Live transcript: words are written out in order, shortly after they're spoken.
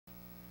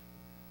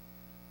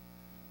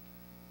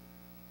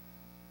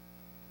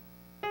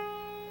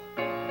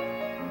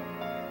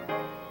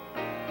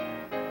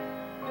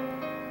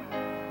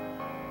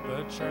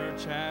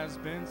church has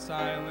been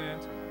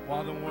silent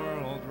while the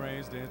world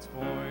raised its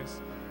voice.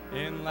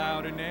 In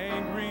loud and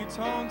angry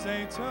tones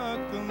they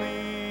took the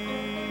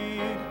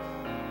lead.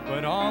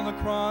 But all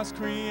across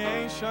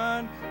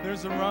creation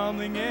there's a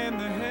rumbling in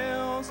the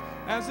hills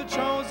as the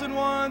chosen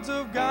ones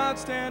of God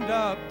stand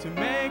up to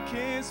make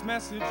his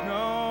message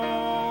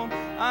known.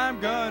 I'm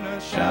gonna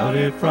shout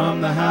it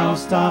from the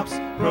housetops,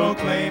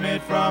 proclaim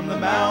it from the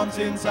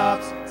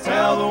mountaintops,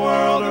 tell the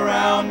world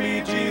around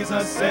me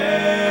Jesus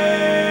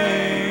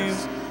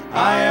saves.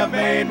 I have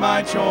made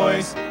my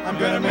choice, I'm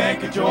gonna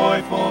make a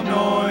joyful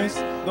noise.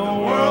 The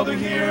world will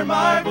hear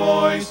my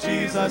voice,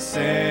 Jesus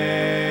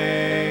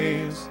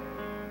saves.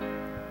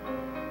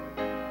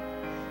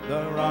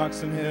 The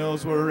rocks and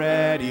hills were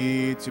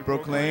ready to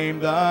proclaim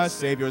the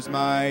Savior's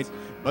might,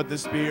 but the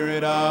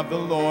Spirit of the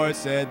Lord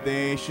said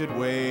they should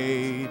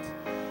wait.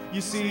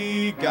 You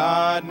see,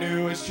 God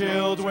knew his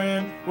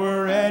children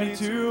were ready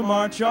to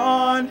march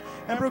on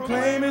and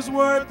proclaim his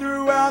word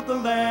throughout the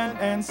land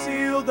and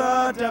seal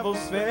the devil's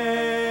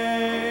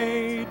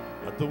fate.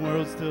 But the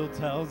world still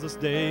tells us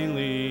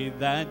daily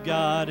that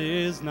God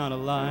is not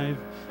alive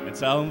and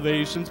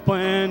salvation's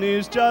plan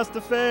is just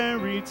a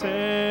fairy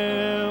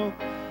tale.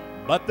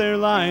 But their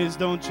lies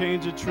don't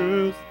change the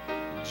truth.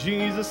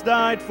 Jesus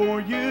died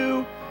for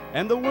you,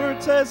 and the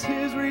word says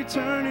his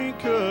returning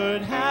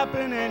could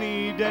happen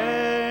any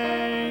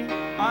day.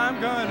 I'm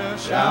gonna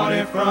shout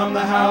it from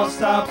the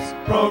housetops,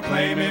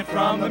 proclaim it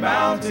from the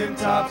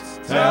mountaintops,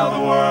 tell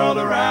the world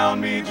around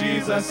me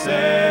Jesus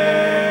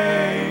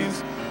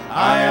saves.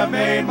 I have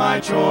made my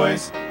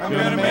choice, I'm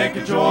gonna make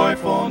a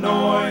joyful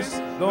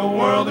noise. The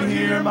world will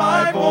hear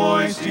my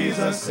voice,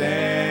 Jesus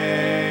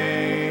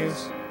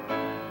saves.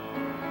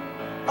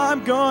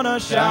 I'm gonna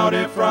shout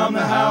it from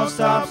the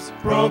housetops,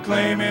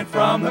 proclaim it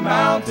from the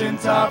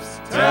mountaintops,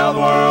 tell the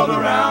world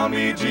around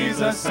me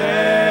Jesus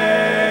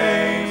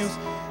saves.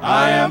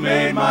 I have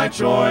made my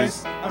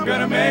choice, I'm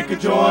gonna make a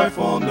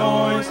joyful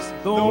noise.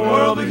 The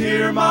world will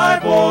hear my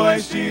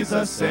voice,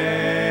 Jesus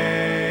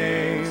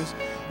saves.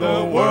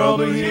 The world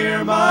will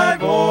hear my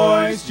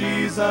voice,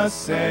 Jesus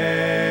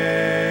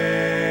saves.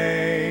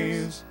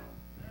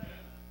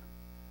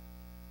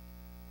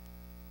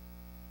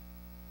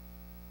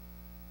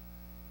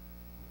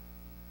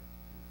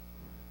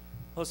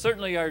 Well,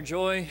 certainly our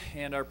joy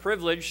and our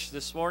privilege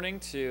this morning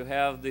to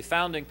have the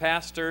founding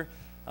pastor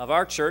of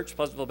our church,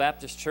 Pleasantville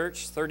Baptist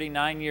Church,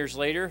 39 years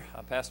later,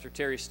 Pastor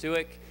Terry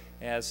Stewick,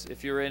 as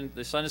if you were in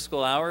the Sunday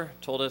school hour,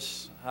 told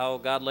us how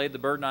God laid the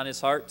burden on his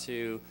heart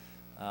to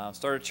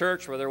start a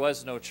church where there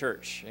was no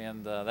church.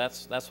 And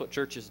that's what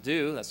churches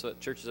do. That's what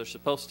churches are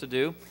supposed to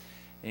do.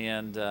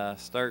 And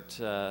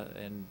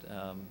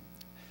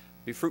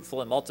be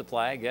fruitful and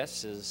multiply, I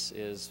guess,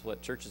 is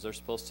what churches are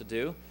supposed to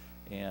do.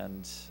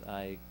 And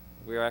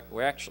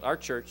our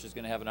church is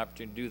going to have an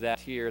opportunity to do that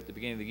here at the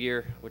beginning of the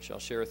year, which I'll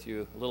share with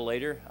you a little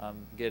later.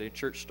 Get a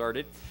church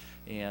started,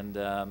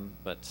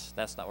 but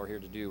that's not what we're here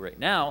to do right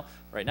now.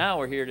 Right now,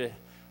 we're here to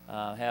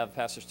have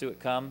Pastor Stewick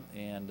come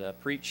and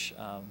preach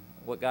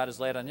what God has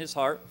laid on his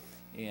heart.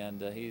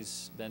 And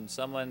he's been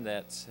someone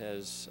that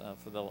has,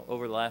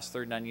 over the last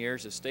 39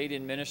 years, has stayed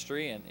in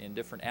ministry and in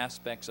different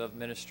aspects of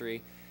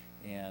ministry,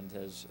 and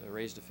has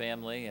raised a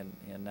family, and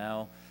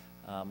now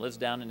lives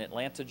down in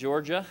Atlanta,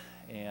 Georgia,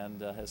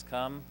 and has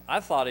come. I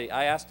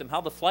asked him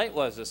how the flight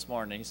was this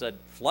morning. He said,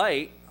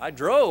 "Flight? I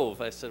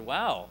drove." I said,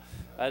 "Wow,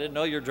 I didn't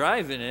know you're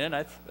driving in."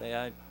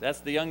 That's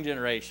the young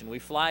generation. We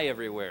fly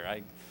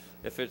everywhere.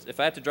 If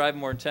I have to drive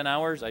more than 10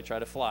 hours, I try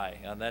to fly.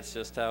 That's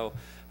just how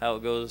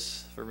it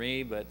goes for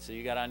me. But so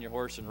you got on your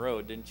horse and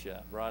rode, didn't you?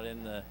 Brought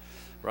the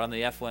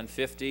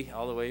F-150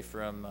 all the way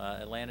from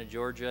Atlanta,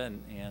 Georgia,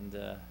 and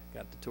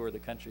got to tour the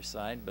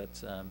countryside.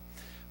 But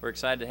we're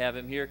excited to have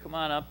him here. Come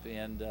on up,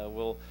 and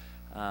we'll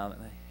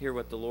hear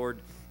what the Lord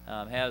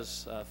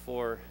has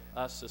for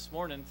us this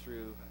morning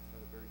through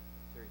Brother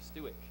Terry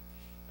Stewick.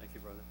 Thank you,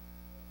 brother.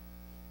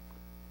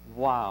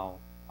 Wow.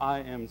 I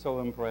am so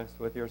impressed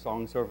with your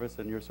song service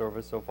and your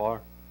service so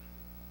far.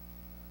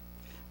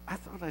 I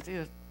thought I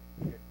did.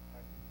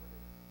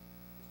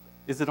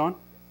 Is it on?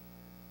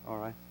 All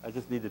right. I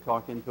just need to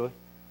talk into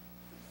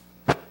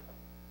it.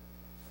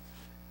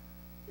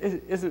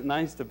 Isn't it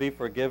nice to be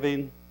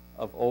forgiving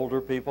of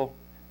older people?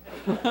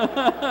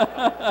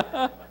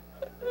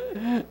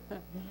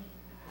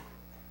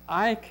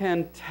 I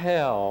can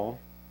tell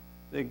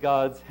that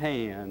God's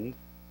hand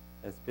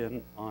has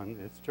been on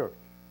this church.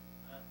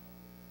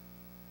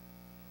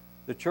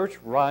 The church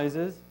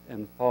rises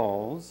and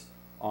falls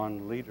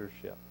on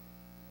leadership.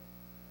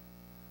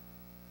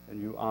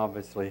 And you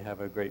obviously have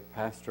a great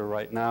pastor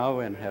right now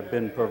and have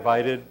been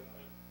provided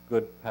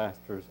good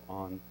pastors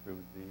on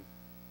through the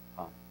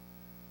time.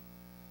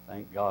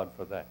 Thank God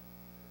for that.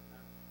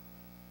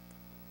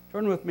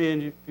 Turn with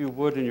me, if you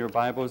would, in your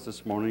Bibles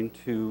this morning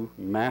to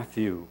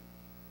Matthew.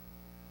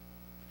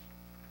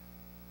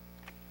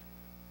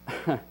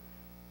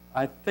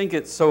 I think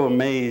it's so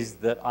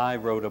amazed that I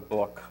wrote a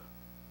book.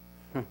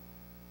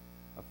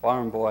 A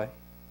farm boy.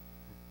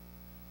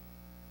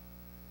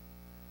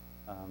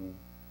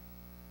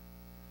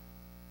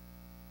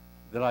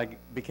 that I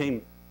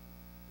became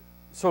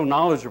so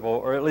knowledgeable,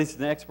 or at least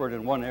an expert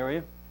in one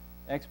area,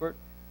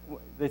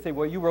 they say,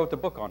 well, you wrote the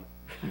book on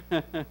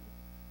it.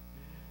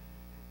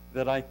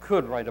 That I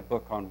could write a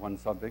book on one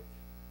subject.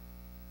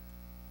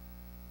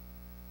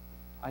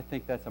 I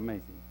think that's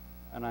amazing,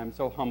 and I'm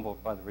so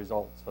humbled by the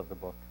results of the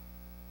book.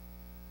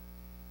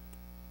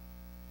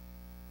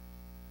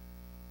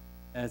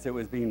 As it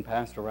was being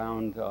passed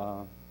around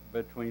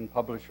between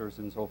publishers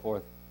and so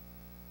forth,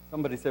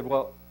 somebody said,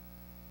 well,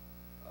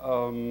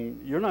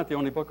 you're not the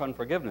only book on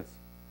forgiveness.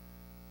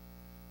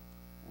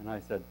 And I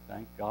said,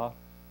 thank God.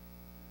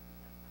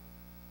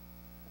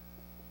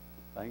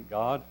 Thank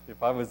God.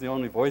 If I was the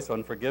only voice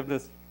on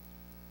forgiveness,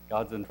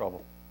 God's in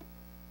trouble.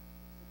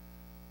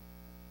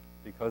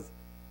 Because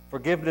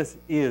forgiveness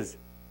is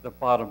the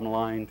bottom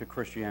line to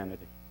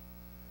Christianity.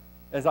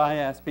 As I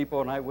ask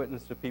people, and I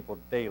witness to people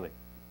daily,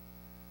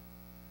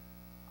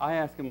 I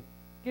ask them,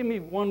 give me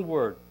one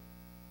word,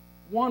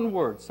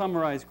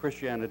 summarize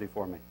Christianity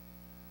for me.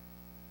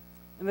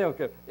 And they'll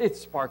go, it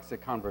sparks a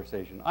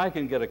conversation. I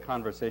can get a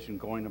conversation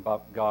going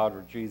about God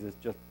or Jesus,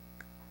 just,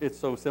 it's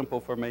so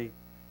simple for me.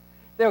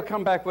 They'll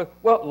come back with,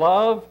 well,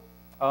 love.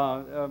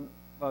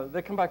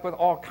 They come back with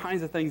all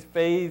kinds of things,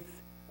 faith,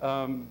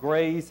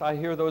 grace. I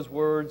hear those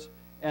words,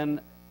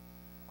 and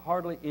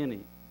hardly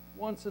any.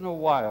 Once in a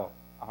while,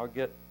 I'll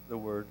get the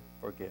word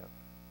forgive.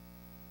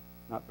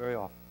 Not very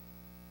often.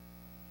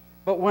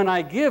 But when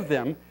I give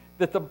them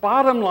that the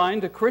bottom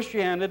line to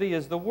Christianity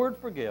is the word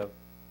forgive,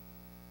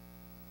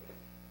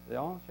 they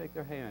all shake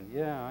their hand.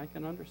 Yeah, I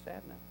can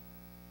understand that.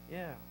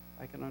 Yeah,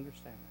 I can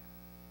understand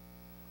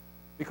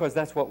that. Because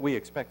that's what we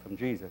expect from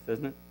Jesus,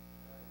 isn't it?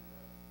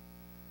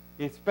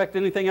 You expect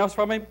anything else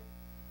from him?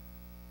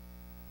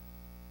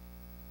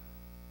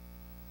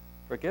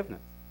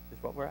 Forgiveness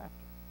is what we're after.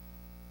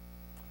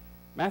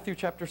 Matthew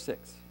chapter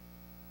 6,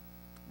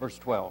 verse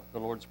 12, the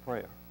Lord's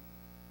Prayer.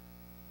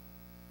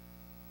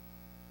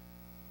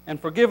 And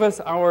forgive us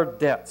our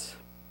debts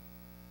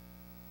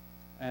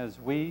as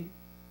we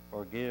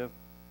forgive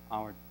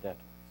our debtors.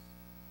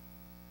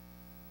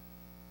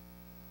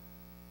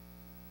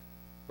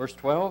 Verse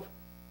 12,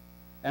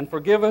 and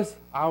forgive us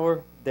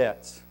our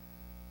debts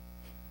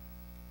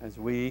as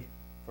we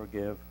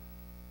forgive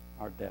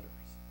our debtors.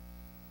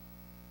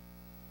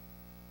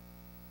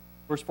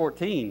 Verse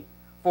 14,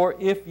 for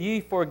if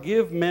ye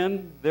forgive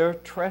men their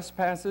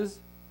trespasses,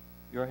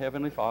 your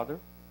heavenly Father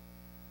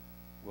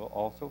will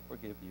also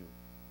forgive you.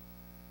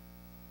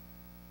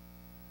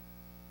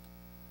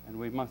 And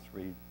we must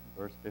read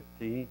verse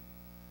 15.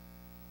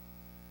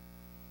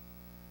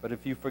 But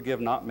if you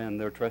forgive not men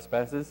their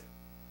trespasses,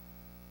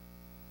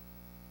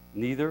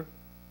 neither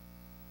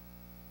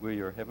will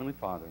your heavenly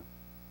Father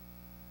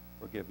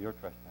forgive your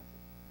trespasses.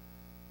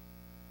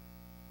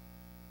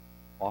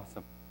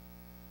 Awesome.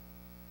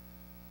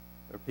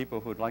 There are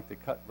people who would like to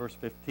cut verse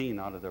 15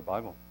 out of their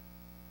Bible.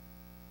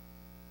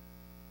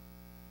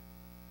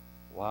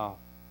 Wow.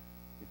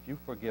 If you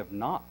forgive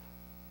not,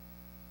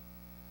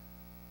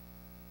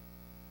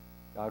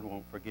 God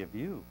won't forgive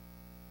you.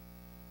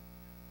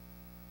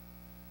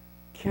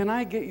 Can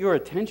I get your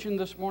attention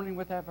this morning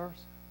with that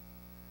verse?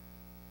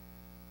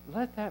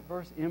 Let that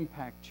verse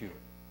impact you.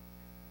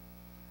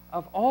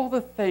 Of all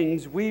the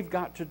things we've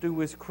got to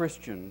do as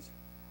Christians,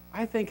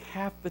 I think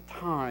half the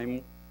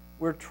time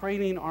we're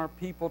training our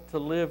people to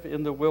live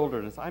in the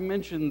wilderness. I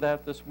mentioned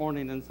that this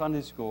morning in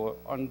Sunday school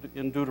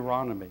in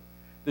Deuteronomy.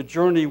 The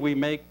journey we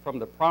make from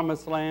the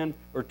promised land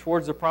or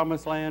towards the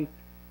promised land.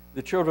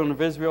 The children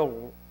of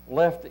Israel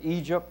left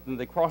Egypt and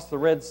they crossed the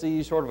Red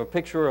Sea, sort of a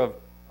picture of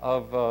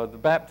the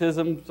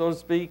baptism, so to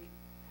speak.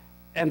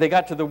 And they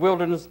got to the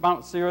wilderness,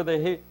 Mount Seir.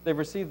 They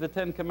received the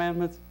 10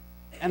 Commandments.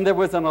 And there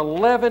was an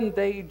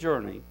 11-day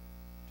journey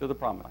to the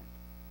promised land.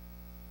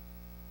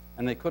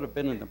 And they could have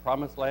been in the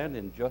promised land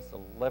in just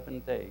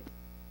 11 days.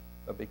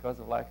 But because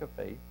of lack of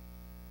faith,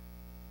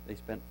 they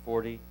spent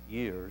 40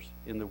 years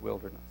in the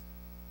wilderness.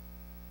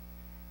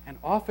 And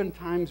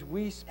oftentimes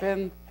we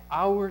spend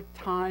our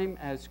time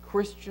as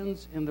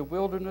Christians in the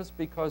wilderness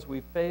because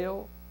we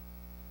fail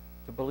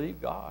to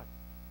believe God.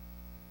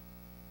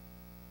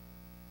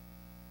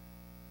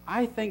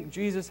 I think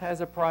Jesus has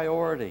a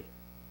priority.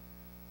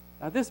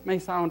 Now, this may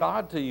sound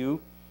odd to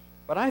you,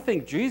 but I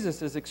think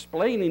Jesus is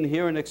explaining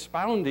here and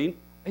expounding.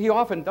 He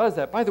often does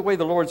that. By the way,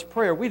 the Lord's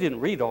Prayer, we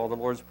didn't read all the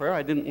Lord's Prayer.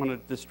 I didn't want to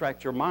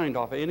distract your mind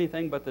off of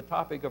anything but the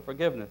topic of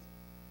forgiveness.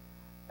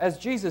 As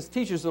Jesus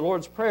teaches the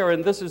Lord's Prayer,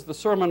 and this is the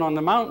Sermon on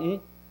the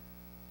Mountain,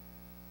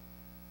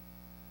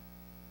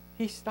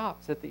 he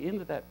stops at the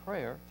end of that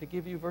prayer to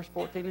give you verse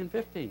 14 and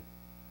 15.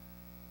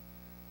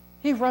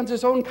 He runs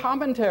his own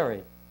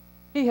commentary.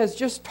 He has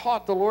just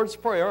taught the Lord's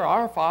Prayer,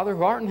 our Father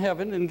who art in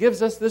heaven, and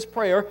gives us this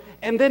prayer,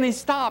 and then he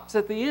stops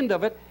at the end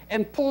of it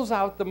and pulls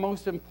out the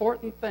most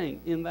important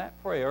thing in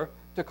that prayer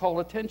to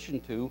call attention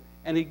to,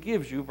 and he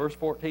gives you verse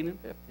 14 and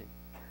 15.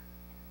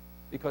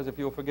 Because if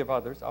you'll forgive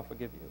others, I'll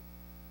forgive you.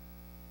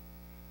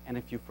 And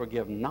if you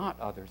forgive not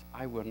others,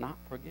 I will not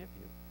forgive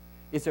you.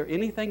 Is there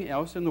anything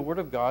else in the Word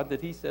of God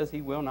that he says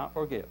he will not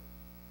forgive?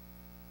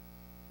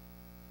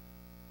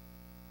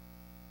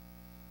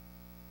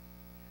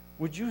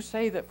 Would you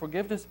say that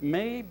forgiveness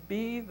may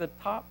be the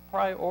top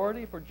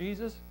priority for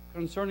Jesus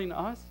concerning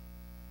us?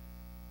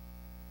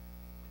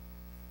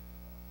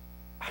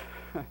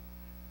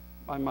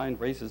 My mind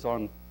races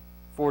on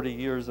 40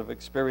 years of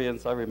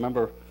experience. I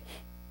remember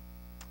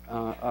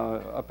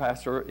a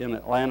pastor in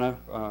Atlanta.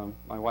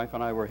 My wife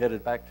and I were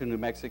headed back to New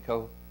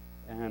Mexico,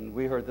 and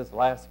we heard this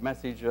last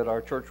message at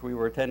our church we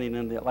were attending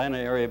in the Atlanta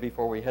area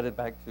before we headed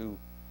back to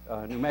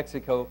New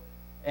Mexico.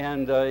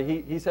 And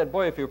he said,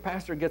 boy, if your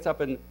pastor gets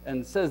up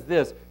and says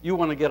this, you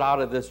want to get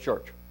out of this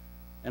church.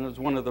 And it was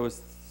one of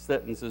those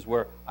sentences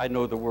where I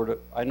know the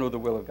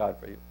will of God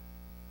for you.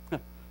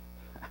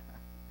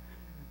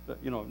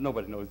 You know,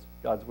 nobody knows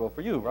God's will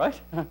for you, right?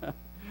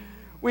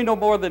 We no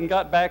more than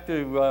got back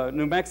to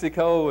New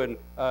Mexico and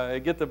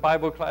get the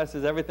Bible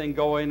classes, everything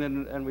going,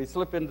 and we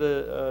slip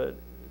into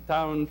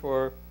town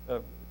for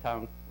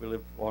town. We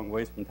live a long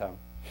ways from town.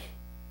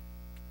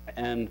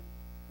 And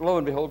lo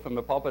and behold, from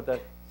the pulpit that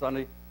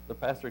Sunday, the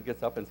pastor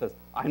gets up and says,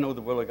 I know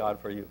the will of God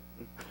for you.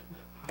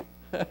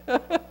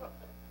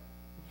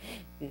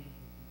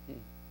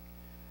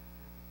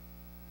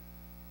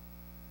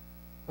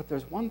 But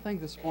there's one thing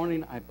this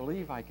morning I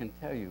believe I can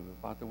tell you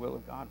about the will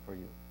of God for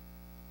you.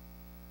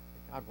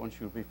 That God wants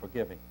you to be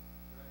forgiving.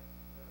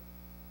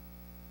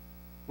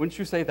 Wouldn't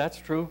you say that's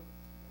true?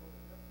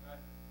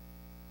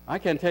 I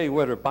can't tell you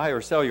where to buy or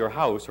sell your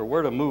house or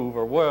where to move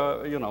or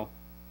where, you know,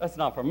 that's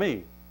not for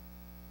me.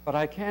 But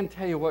I can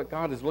tell you what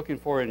God is looking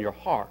for in your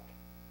heart.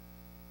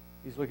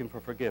 He's looking for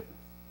forgiveness.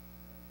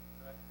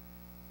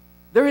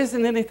 There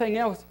isn't anything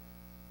else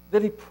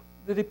that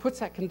he puts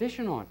that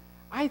condition on.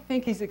 I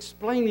think he's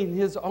explaining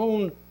his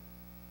own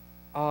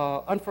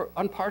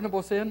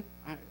unpardonable sin.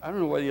 I don't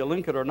know whether you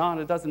link it or not.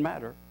 It doesn't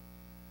matter.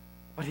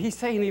 But he's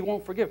saying he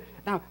won't forgive.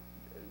 Now,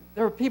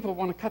 there are people who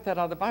want to cut that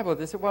out of the Bible.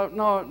 They say, well,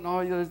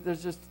 no,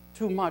 there's just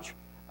too much.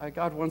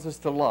 God wants us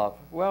to love.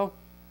 Well,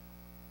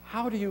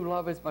 how do you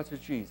love as much as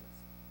Jesus?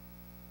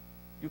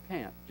 You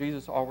can't.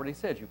 Jesus already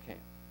said you can't.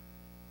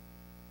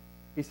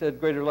 He said,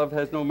 greater love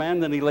has no man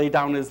than he laid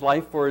down his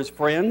life for his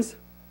friends.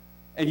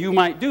 And you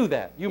might do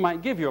that. You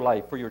might give your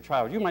life for your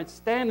child. You might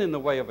stand in the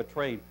way of a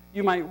train.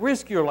 You might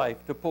risk your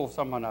life to pull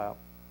someone out.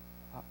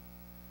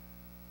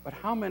 But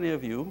how many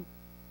of you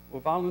will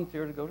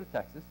volunteer to go to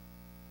Texas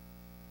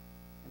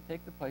and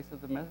take the place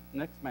of the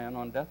next man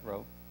on death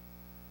row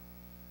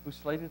who's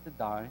slated to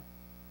die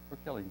for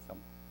killing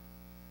someone,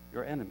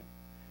 your enemy?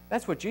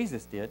 That's what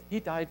Jesus did. He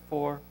died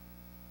for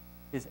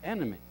his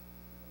enemies.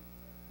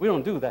 We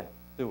don't do that,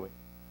 do we?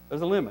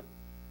 There's a limit.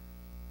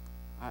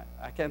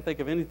 I can't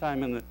think of any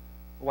time in the,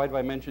 why do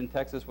I mention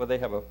Texas, where they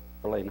have a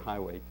 4-lane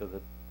highway to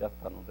the death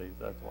penalties,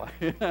 that's why.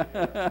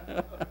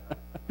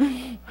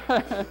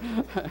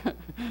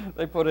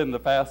 They put in the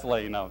fast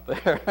lane out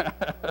there.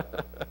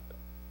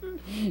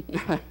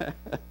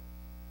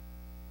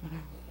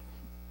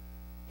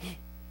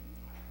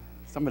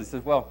 Somebody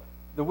says, well,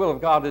 the will of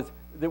God is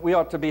that we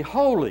ought to be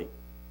holy.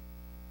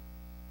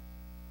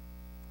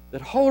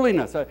 That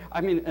holiness,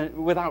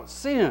 without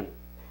sin.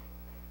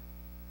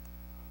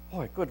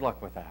 Boy, good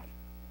luck with that.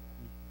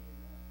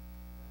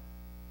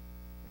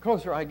 The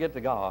closer I get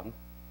to God,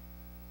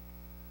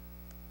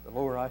 the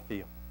lower I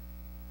feel.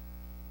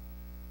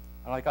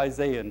 I like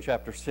Isaiah in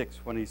chapter 6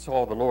 when he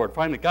saw the Lord,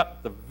 finally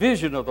got the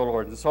vision of the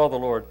Lord and saw the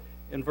Lord.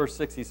 In verse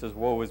 6 he says,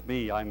 woe is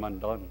me, I'm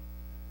undone.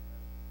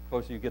 The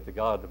closer you get to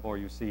God, the more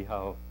you see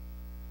how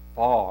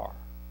far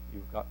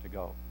you've got to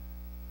go.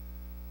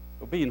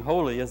 So being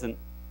holy isn't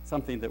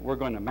something that we're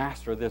going to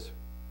master this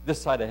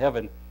side of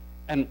heaven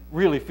and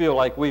really feel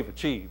like we've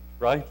achieved,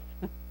 right?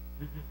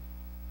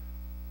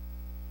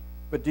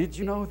 But did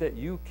you know that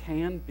you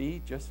can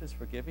be just as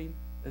forgiving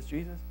as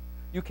Jesus?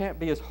 You can't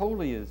be as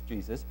holy as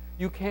Jesus.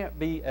 You can't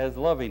be as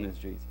loving as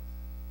Jesus.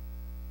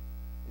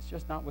 It's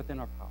just not within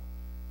our power.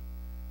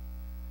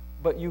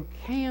 But you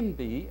can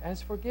be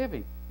as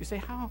forgiving. You say,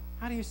 how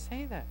do you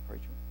say that,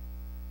 preacher?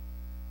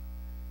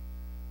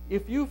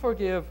 If you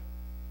forgive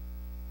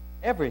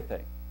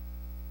everything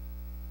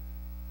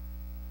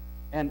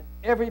and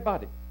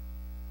everybody,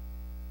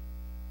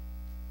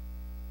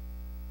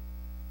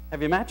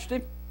 have you matched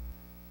him?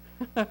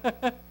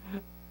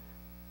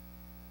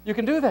 You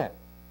can do that.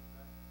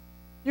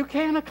 You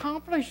can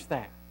accomplish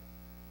that.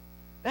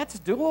 That's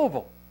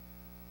doable.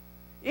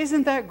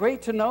 Isn't that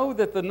great to know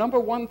that the number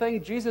one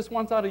thing Jesus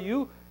wants out of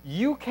you,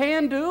 you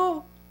can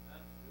do?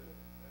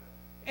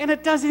 And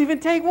it doesn't even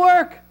take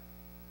work.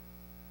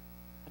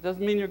 It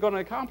doesn't mean you're going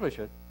to accomplish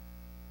it,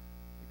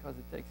 because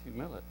it takes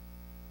humility.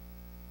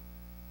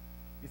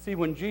 You see,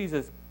 when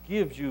Jesus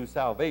gives you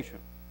salvation,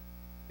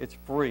 it's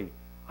free.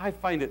 I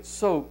find it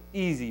so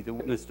easy to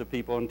witness to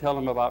people and tell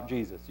them about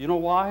Jesus. You know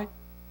why?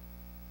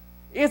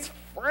 It's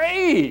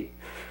free.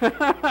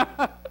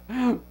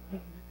 And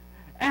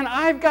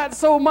I've got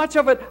so much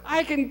of it,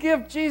 I can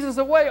give Jesus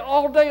away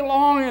all day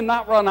long and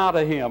not run out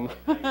of him.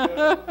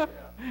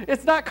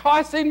 It's not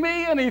costing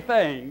me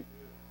anything.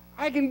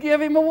 I can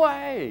give him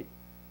away.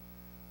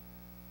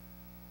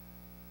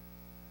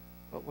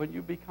 But when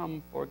you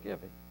become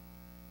forgiving,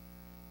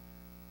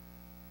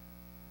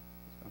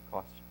 it's going to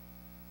cost you.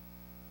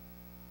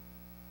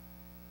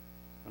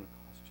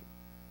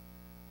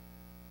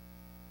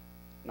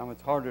 Now,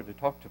 it's harder to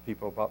talk to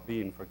people about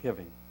being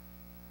forgiving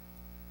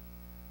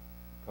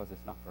because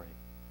it's not free. It's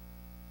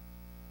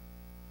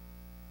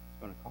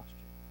going to cost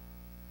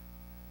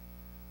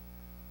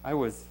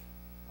you.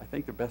 I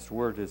think the best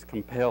word is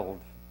compelled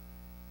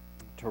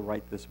to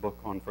write this book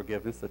on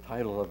forgiveness. The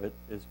title of it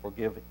is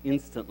Forgive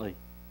Instantly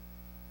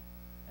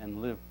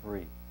and Live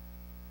Free.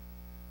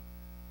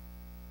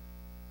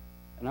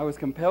 And I was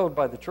compelled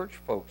by the church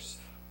folks.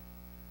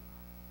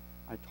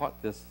 I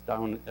taught this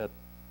down at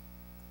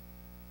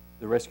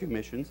the rescue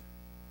missions.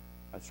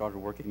 I started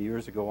working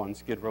years ago on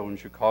Skid Row in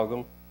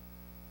Chicago,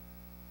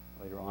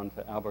 later on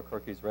to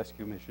Albuquerque's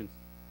rescue missions,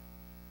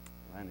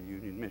 Atlanta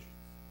Union missions.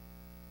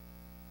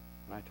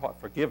 And I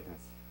taught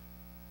forgiveness,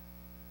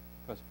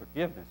 because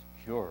forgiveness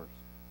cures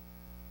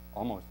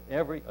almost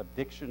every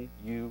addiction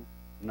you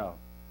know.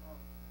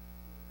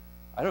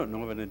 I don't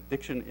know of an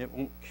addiction it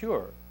won't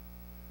cure,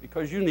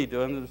 because you need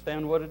to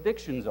understand what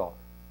addictions are.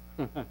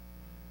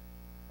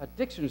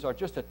 Addictions are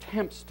just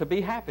attempts to be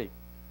happy.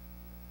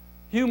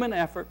 Human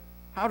effort.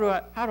 How do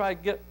I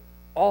get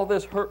all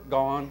this hurt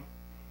gone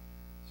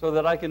so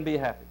that I can be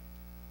happy?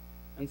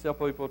 And some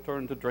people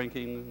turn to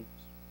drinking, and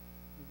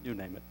you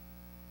name it.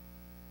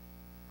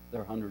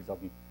 There are hundreds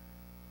of them.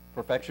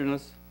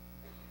 Perfectionists.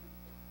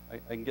 I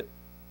can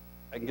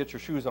get your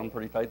shoes on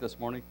pretty tight this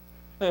morning.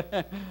 We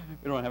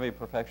don't have any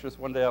perfectionists.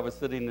 One day I was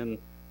sitting in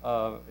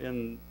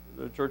the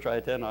church I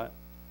attend. I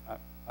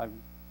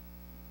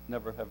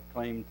never have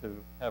claimed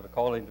to have a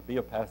calling to be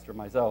a pastor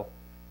myself.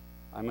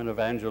 I'm an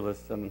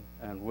evangelist and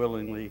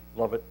willingly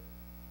love it.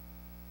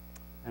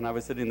 And I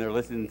was sitting there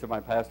listening to my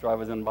pastor. I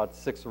was in about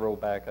 6th row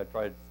back. I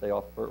tried to stay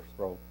off 1st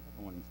row.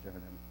 No one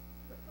staring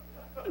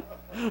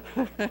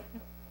at me.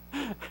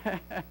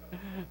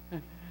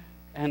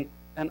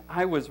 And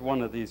I was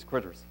one of these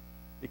critters,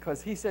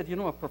 because he said, you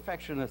know, a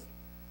perfectionist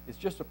is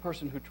just a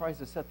person who tries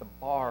to set the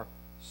bar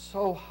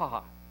so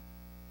high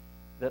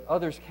that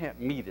others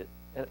can't meet it,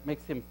 and it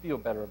makes him feel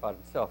better about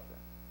himself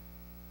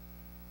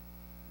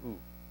then. Ooh,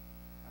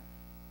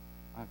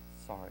 I'm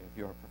sorry if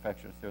you're a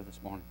perfectionist here this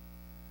morning.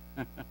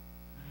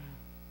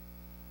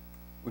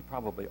 We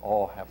probably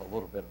all have a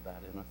little bit of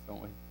that in us,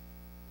 don't we?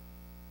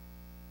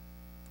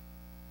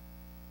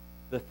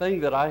 The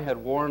thing that I had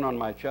worn on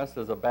my chest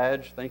as a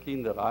badge,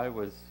 thinking that I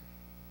was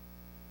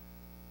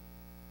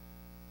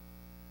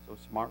so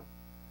smart,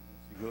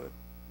 so good,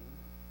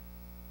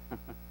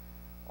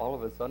 all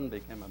of a sudden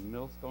became a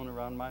millstone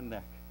around my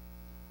neck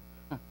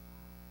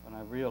when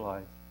I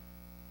realized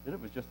that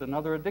it was just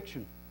another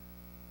addiction,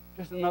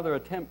 just another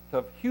attempt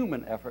of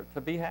human effort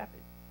to be happy.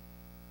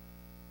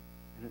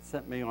 And it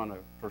sent me on a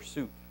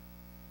pursuit.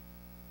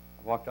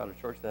 I walked out of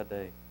church that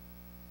day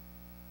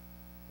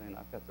saying,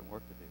 I've got some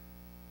work to do.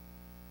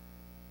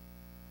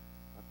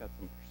 I've got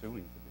some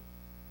pursuing to do.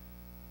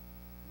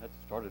 And that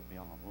started me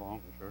on a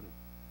long journey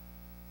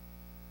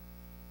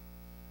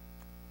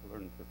to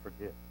learn to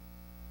forgive.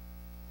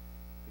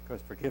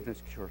 Because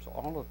forgiveness cures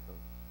all of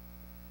those.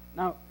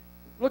 Now,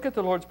 look at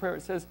the Lord's Prayer.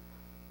 It says,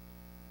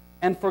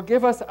 and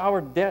forgive us our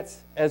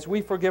debts as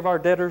we forgive our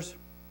debtors.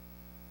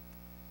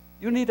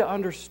 You need to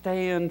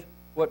understand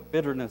what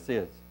bitterness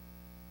is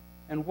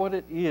and what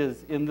it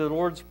is in the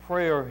Lord's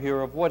Prayer here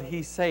of what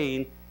He's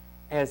saying.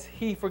 As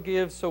He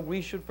forgives, so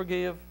we should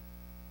forgive.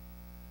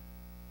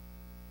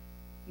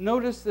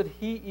 Notice that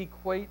He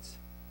equates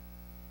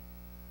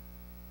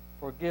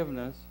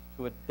forgiveness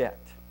to a debt.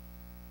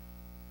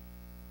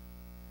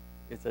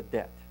 It's a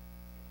debt.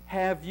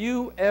 Have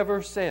you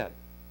ever said,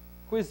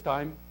 quiz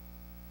time,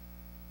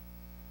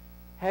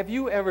 have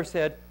you ever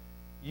said,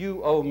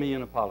 you owe me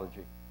an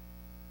apology?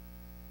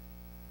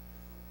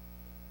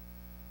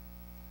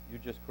 You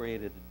just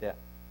created a debt.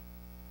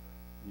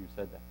 You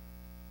said that.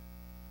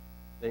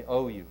 They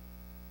owe you.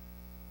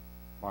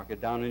 Mark it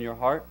down in your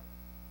heart.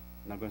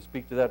 I'm not going to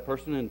speak to that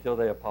person until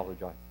they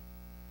apologize.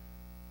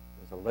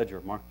 There's a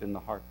ledger marked in the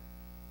heart.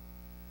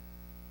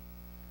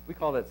 We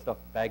call that stuff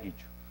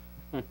baggage.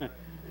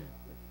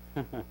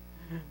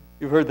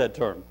 You've heard that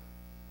term.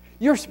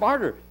 You're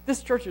smarter.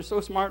 This church is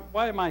so smart.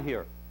 Why am I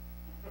here?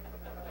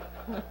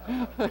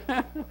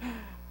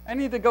 I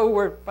need to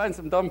go find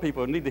some dumb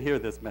people who need to hear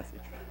this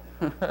message.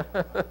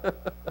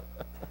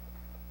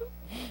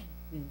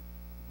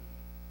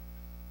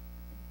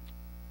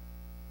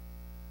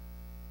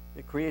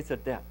 It creates a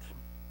debt.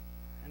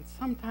 And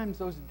sometimes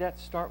those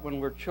debts start when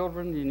we're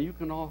children, and you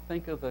can all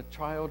think of the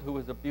child who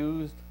was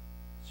abused,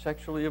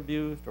 sexually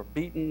abused, or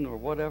beaten, or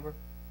whatever.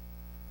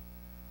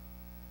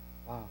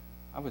 Wow,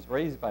 I was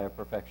raised by a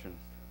perfectionist.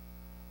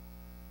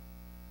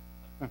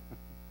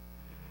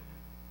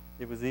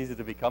 It was easy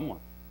to become one.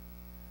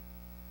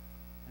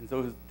 And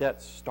those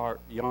debts start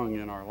young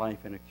in our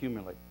life and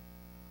accumulate.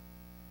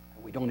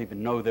 And we don't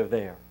even know they're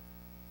there.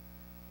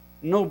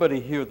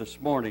 Nobody here this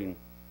morning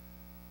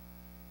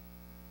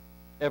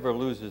ever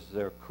loses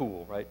their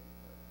cool, right?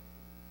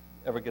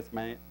 Ever gets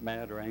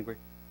mad or angry?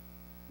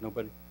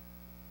 Nobody?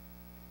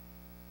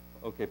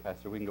 Okay,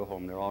 Pastor, we can go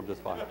home. They're all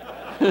just fine.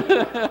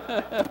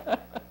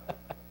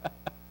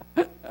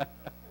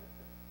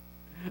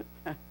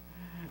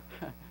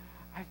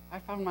 I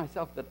found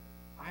myself that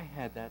I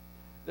had that.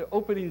 The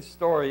opening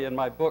story in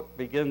my book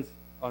begins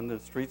on the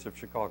streets of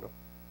Chicago.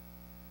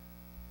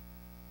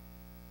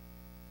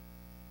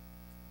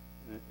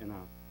 In a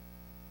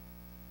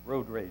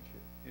road rage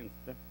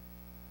incident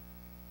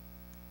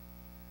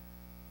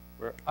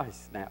where I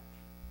snapped.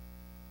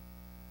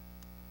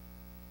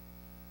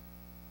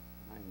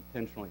 And I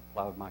intentionally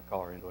plowed my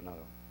car into another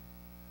one.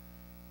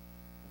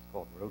 It's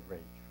called road rage.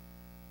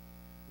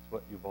 It's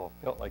what you've all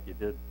felt like you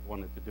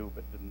wanted to do,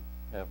 but didn't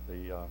have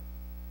the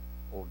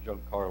old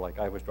junk car like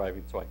I was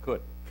driving, so I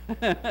could.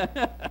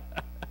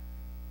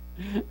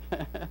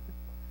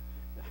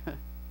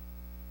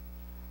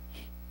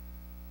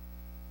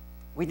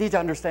 We need to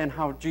understand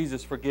how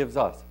Jesus forgives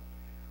us.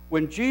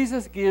 When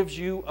Jesus gives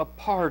you a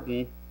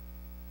pardon,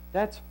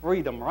 that's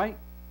freedom, right?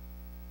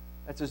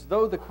 That's as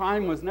though the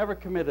crime was never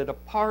committed. A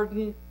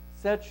pardon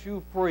sets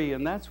you free,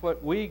 and that's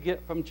what we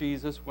get from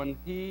Jesus when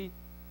he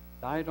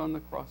died on the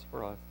cross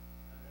for us.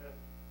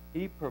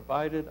 He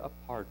provided a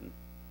pardon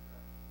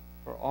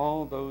for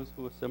all those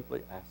who will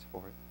simply ask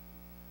for it.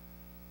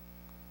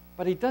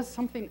 But he does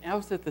something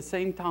else at the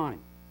same time.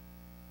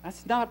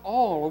 That's not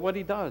all of what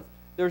he does.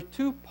 There's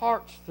two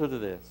parts to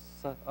this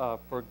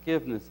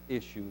forgiveness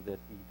issue that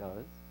he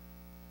does.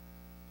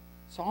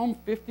 Psalm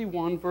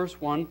 51, verse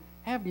 1,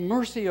 have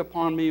mercy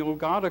upon me, O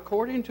God,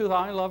 according to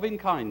thy loving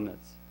kindness.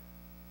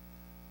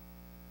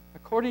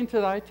 According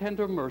to thy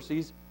tender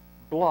mercies,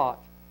 blot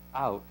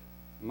out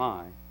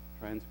my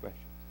transgressions.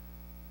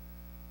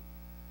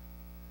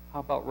 How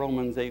about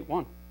Romans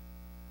 8:1?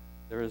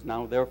 There is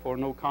now therefore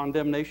no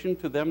condemnation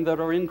to them that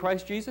are in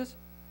Christ Jesus.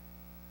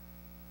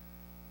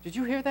 Did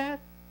you hear that?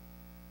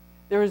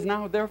 There is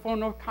now therefore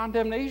no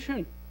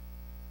condemnation.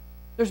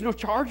 There's no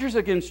charges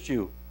against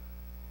you.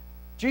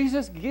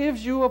 Jesus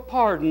gives you a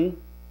pardon,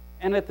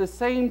 and at the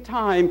same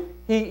time,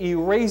 he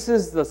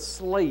erases the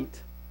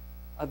slate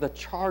of the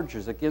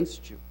charges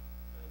against you.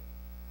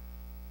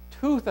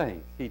 Two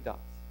things he does.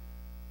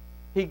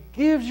 He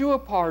gives you a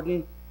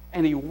pardon,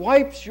 and he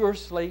wipes your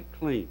slate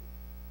clean.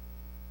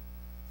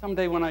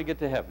 Someday when I get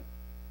to heaven,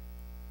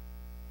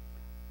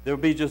 there'll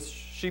be just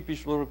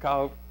sheepish little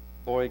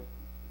cowboy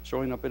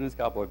showing up in his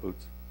cowboy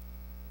boots.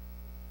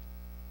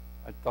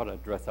 I thought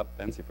I'd dress up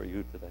fancy for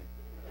you today.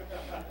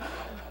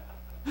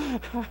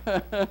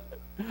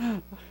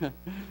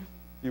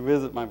 You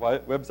visit my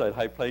website,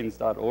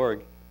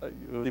 highplains.org,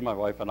 you'll see my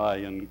wife and I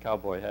in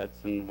cowboy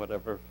hats and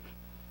whatever.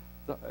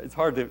 It's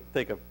hard to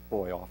take a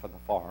boy off of the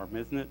farm,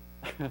 isn't it?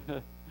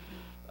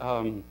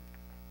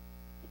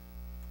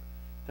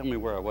 Tell me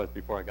where I was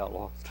before I got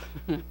lost.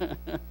 Give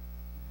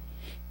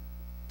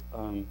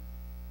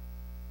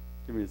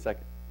me a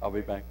second. I'll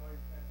be back.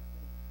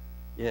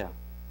 Yeah.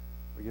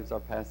 Forgives our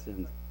past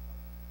sins.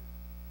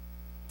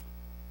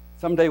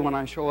 Someday when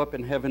I show up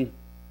in heaven,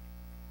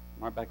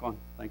 am I back on?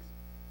 Thanks.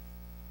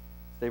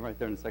 Stay right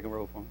there in the second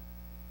row for me.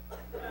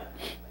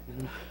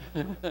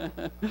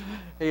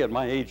 Hey, at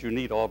my age, you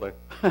need all the...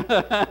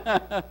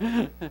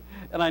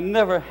 And I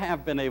never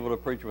have been able to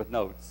preach with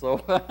notes,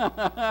 so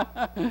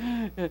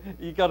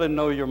you got to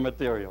know your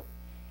material.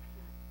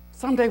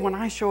 Someday when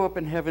I show up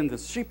in heaven,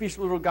 this sheepish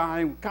little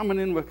guy coming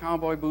in with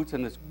cowboy boots,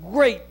 and this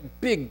great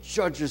big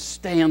judges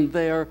stand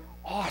there,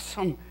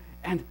 awesome,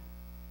 and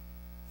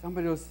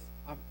somebody goes,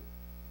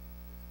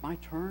 my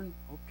turn?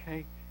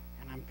 Okay.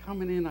 And I'm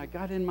coming in. I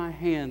got in my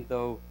hand,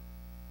 though,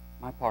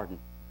 my pardon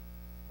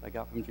that I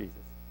got from Jesus.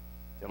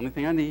 It's the only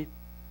thing I need.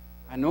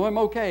 I know I'm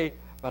okay,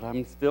 but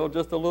I'm still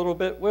just a little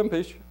bit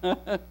wimpish.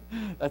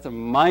 That's a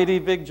mighty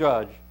big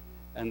judge,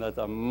 and that's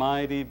a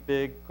mighty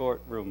big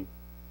courtroom,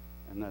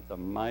 and that's a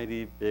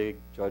mighty big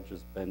judge's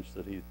bench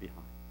that he's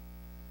behind.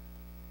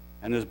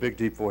 And this big,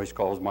 deep voice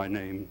calls my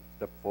name.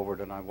 Step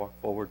forward, and I walk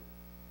forward.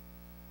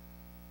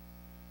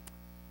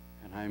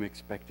 And I'm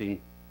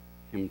expecting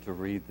him to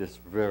read this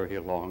very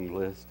long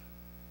list,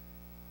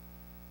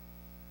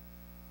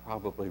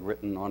 probably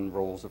written on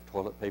rolls of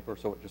toilet paper,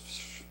 so it just...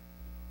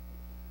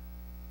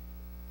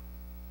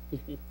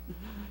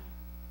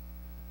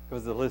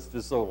 because the list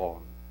is so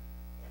long.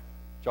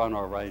 John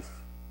R. Rice,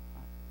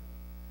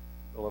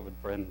 beloved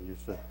friend,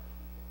 used to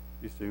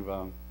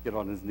get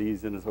on his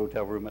knees in his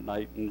hotel room at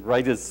night and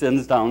write his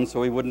sins down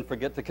so he wouldn't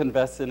forget to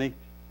confess any.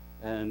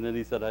 And then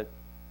he said,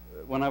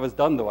 when I was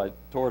done, though, I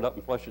tore it up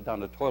and flushed it down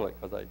the toilet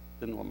because I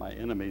didn't want my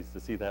enemies to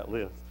see that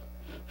list.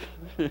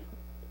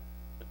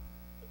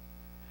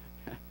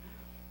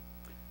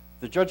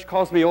 The judge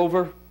calls me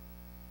over,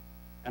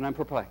 and I'm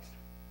perplexed.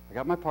 I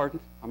got my pardon.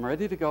 I'm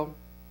ready to go.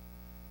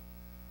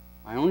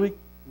 My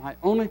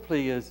only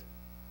plea is,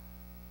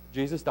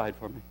 Jesus died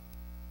for me.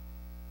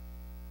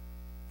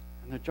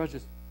 And the judge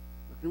is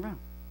looking around.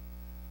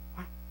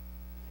 What?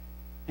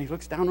 And he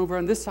looks down over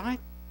on this side.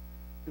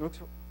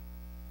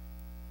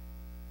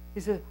 He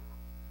said,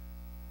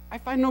 I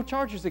find no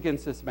charges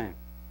against this man.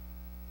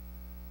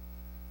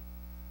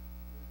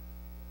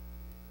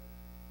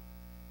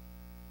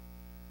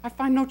 I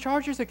find no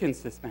charges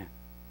against this man.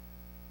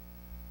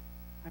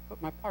 I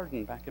put my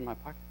pardon back in my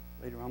pocket.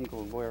 Later I'm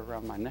going to wear it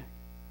around my neck.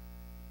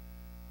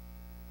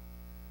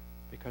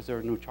 Because there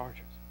are no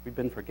charges. We've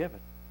been forgiven.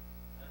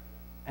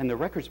 and the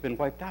record's been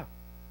wiped out.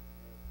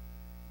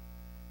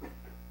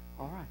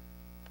 All right.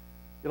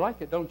 You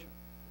like it, don't you?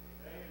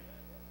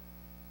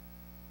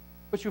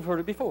 But you've heard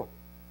it before.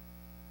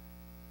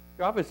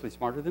 You're obviously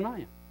smarter than I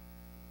am.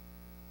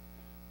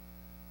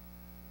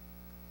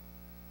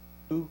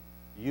 Do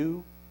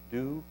you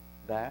do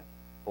that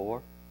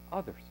for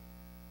others?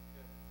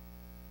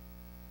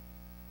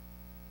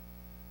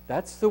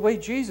 That's the way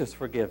Jesus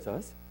forgives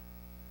us.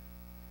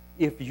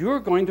 If you're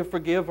going to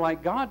forgive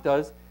like God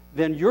does,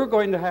 then you're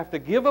going to have to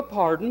give a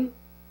pardon,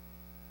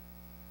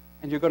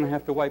 and you're going to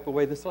have to wipe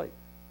away the slate.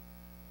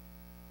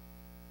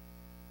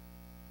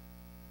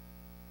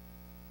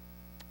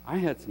 I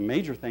had some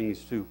major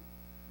things to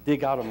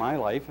dig out of my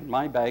life and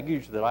my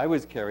baggage that I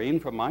was carrying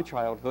from my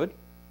childhood.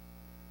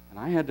 And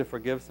I had to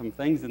forgive some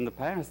things in the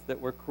past that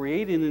were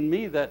creating in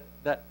me that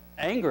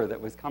anger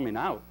that was coming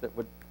out that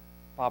would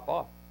pop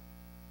off.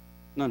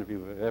 None of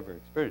you have ever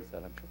experienced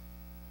that, I'm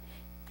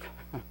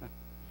sure.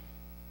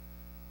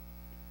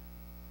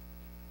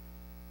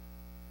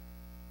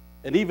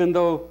 And even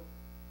though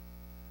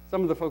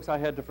some of the folks I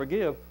had to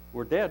forgive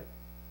were dead,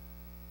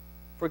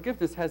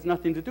 forgiveness has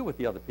nothing to do with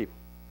the other people.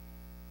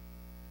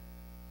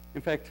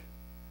 In fact,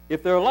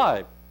 if they're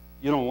alive,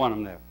 you don't want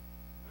them there.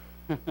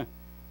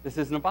 This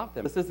isn't about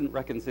them. This isn't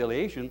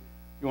reconciliation.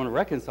 You want to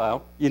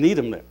reconcile, you need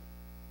them there.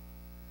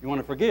 You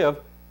want to forgive,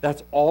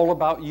 that's all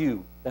about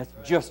you. That's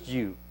just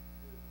you.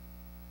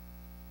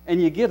 And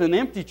you get an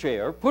empty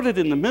chair, put it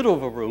in the middle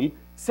of a room,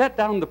 set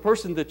down the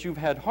person that you've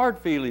had hard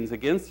feelings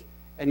against,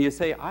 and you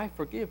say, I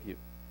forgive you.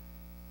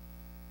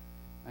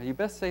 Now, you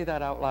best say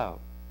that out loud.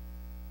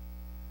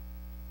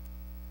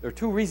 There are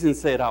two reasons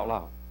to say it out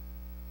loud.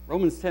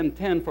 Romans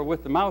 10:10, for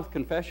with the mouth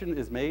confession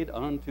is made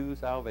unto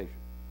salvation.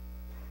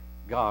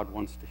 God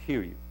wants to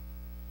hear you.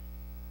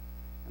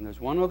 And there's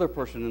one other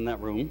person in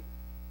that room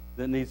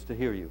that needs to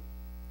hear you.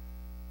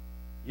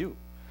 You.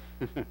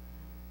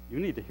 You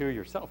need to hear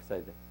yourself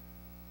say this.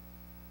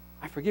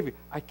 I forgive you.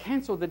 I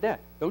cancel the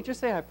debt. Don't just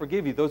say I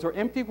forgive you. Those are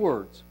empty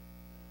words.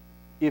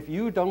 If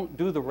you don't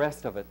do the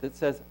rest of it that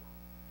says,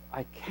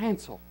 I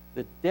cancel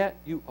the debt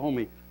you owe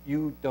me,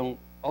 you don't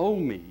owe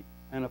me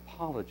an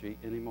apology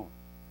anymore.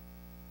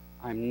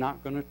 I'm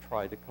not going to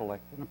try to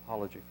collect an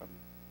apology from you.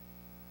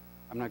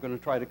 I'm not going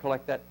to try to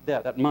collect that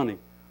debt, that money.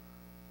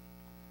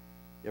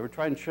 You ever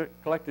try and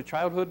collect a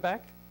childhood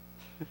back?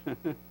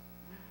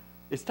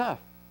 It's tough.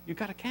 You've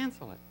got to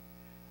cancel it.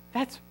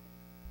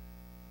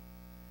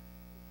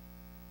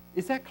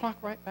 Is that clock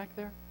right back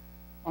there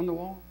on the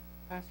wall,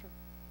 Pastor?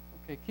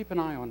 Okay, keep an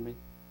eye on me.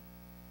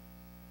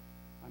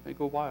 I may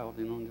go wild,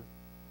 you know. And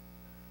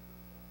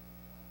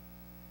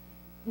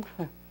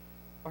just...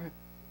 All right.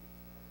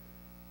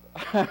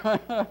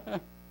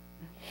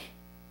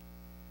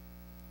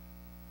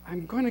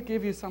 I'm going to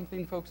give you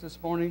something, folks,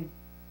 this morning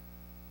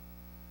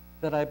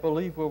that I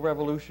believe will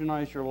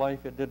revolutionize your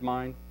life. It did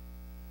mine.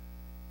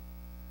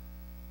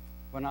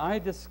 When I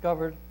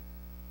discovered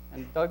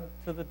and dug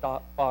to the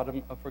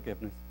bottom of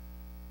forgiveness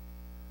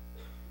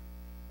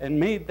and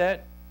made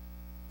that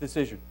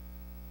decision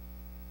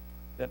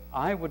that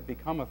I would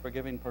become a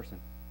forgiving person,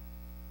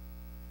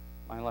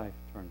 my life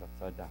turned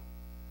upside down.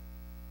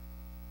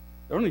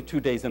 There are only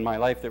 2 days in my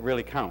life that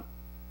really count.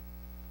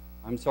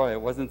 I'm sorry,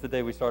 it wasn't the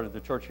day we started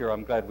the church here.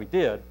 I'm glad we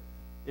did.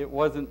 It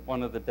wasn't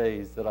one of the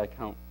days that I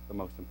count the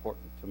most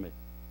important to me.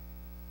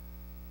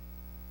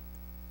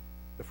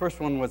 The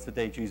first one was the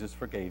day Jesus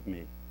forgave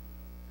me.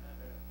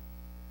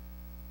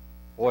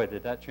 Boy,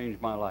 did that change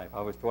my life.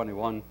 I was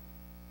 21.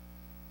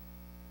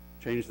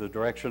 Changed the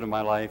direction of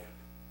my life.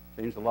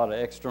 Changed a lot of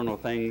external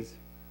things.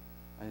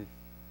 I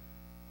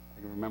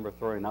can remember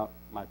throwing out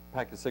my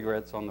pack of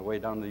cigarettes on the way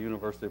down to the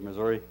University of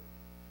Missouri.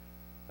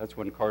 That's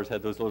when cars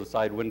had those little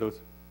side windows.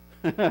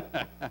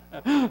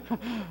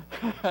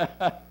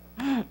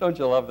 Don't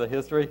you love the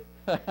history?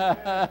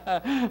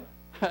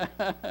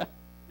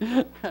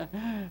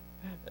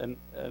 and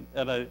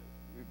I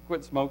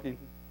quit smoking.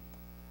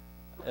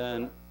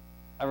 And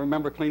I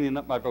remember cleaning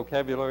up my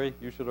vocabulary.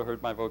 You should have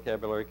heard my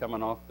vocabulary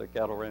coming off the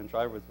cattle ranch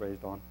I was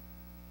raised on.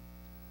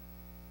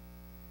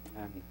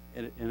 And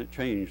it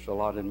changed a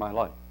lot in my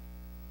life.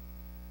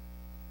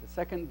 The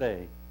second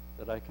day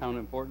that I count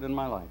important in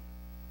my life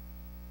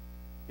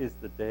is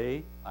the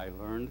day I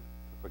learned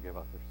to forgive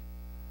others.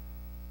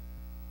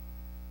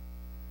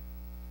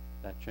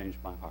 That changed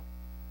my heart.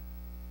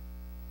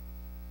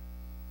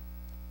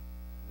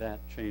 That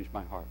changed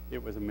my heart.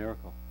 It was a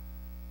miracle.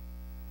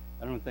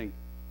 I don't think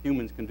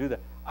humans can do that.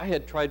 I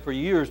had tried for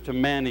years to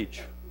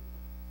manage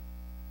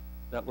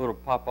that little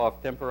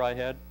pop-off temper I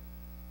had.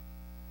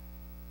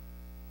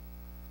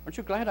 Aren't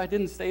you glad I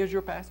didn't stay as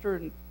your pastor?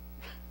 And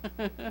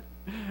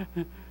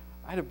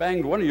I'd have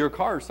banged one of your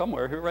cars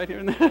somewhere, right here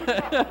and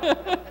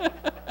there.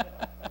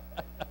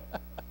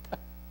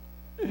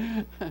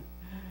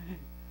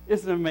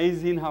 Isn't it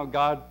amazing how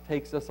God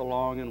takes us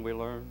along and we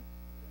learn?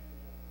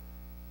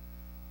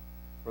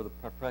 For the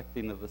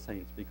perfecting of the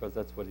saints, because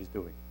that's what he's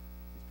doing.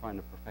 He's trying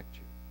to perfect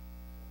you.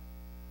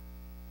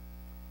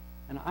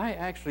 And I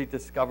actually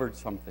discovered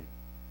something.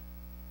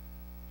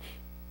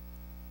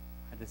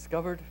 I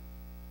discovered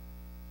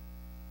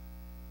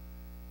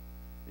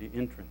the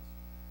entrance,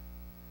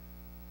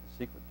 the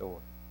secret door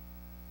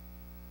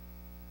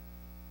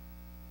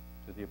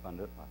to the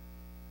abundant life.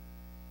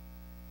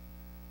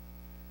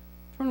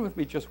 Turn with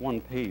me just one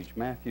page,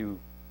 Matthew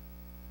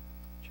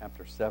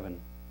chapter 7,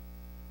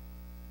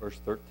 verse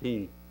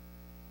 13.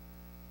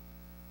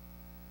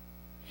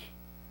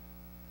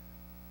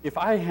 If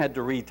I had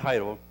to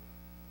retitle,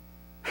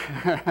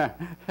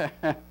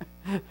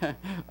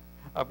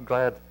 I'm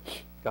glad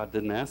God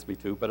didn't ask me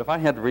to, but if I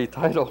had to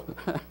retitle,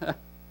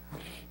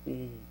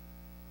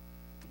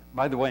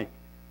 by the way,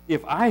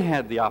 if I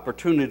had the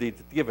opportunity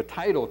to give a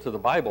title to the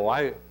Bible,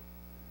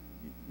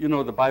 you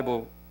know, the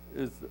Bible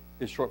is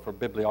short for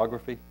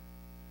bibliography.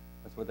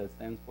 That's what that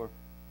stands for.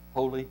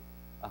 Holy,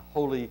 a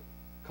holy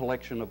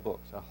collection of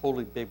books. A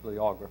holy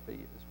bibliography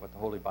is what the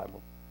Holy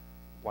Bible,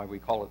 why we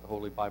call it the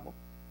Holy Bible.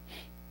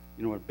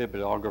 You know what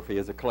bibliography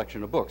is? A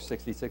collection of books,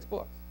 66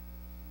 books.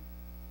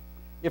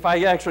 If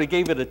I actually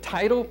gave it a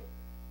title,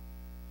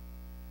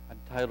 I'd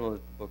title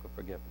it the Book of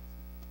Forgiveness.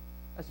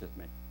 That's just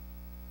me.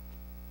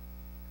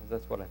 Because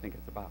that's what I think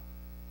it's about,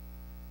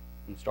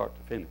 from start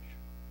to finish.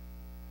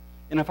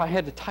 And if I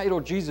had to title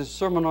Jesus'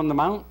 Sermon on the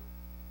Mount,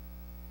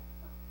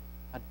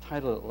 I'd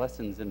title it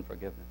Lessons in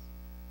Forgiveness.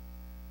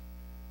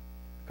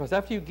 Because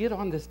after you get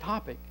on this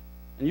topic,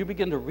 and you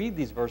begin to read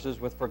these verses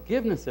with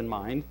forgiveness in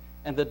mind,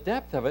 and the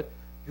depth of it,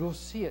 you'll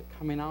see it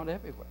coming out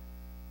everywhere.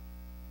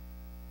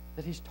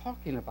 That he's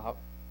talking about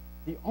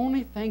the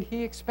only thing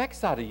he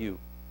expects out of you.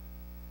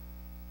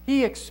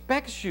 He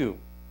expects you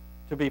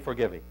to be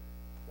forgiving.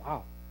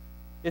 Wow.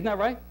 Isn't that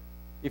right?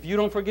 If you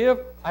don't forgive,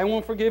 I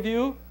won't forgive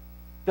you.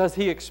 Does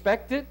he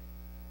expect it?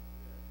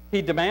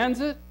 He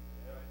demands it?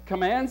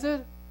 Commands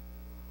it?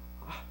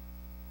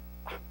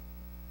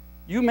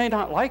 You may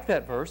not like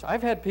that verse.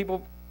 I've had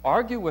people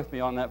argue with me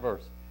on that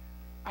verse.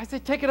 I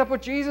said, take it up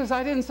with Jesus.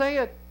 I didn't say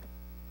it.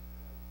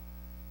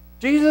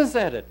 Jesus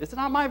said it. It's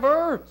not my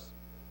verse.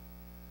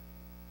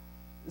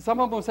 Some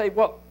of them will say,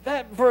 well,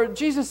 that verse,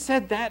 Jesus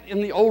said that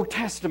in the Old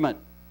Testament.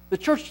 The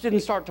church didn't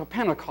start till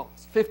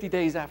Pentecost, 50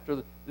 days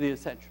after the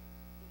ascension.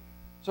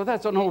 So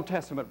that's an Old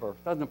Testament verse.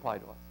 Doesn't apply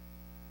to us.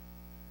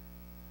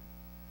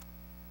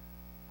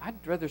 I'd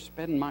rather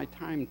spend my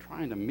time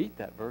trying to meet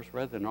that verse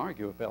rather than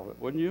argue about it,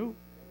 wouldn't you?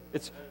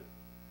 It's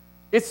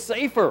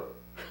safer.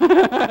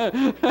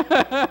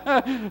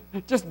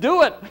 Just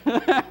do it.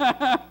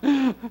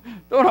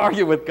 Don't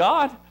argue with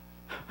God.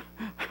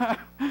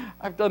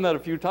 I've done that a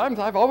few times.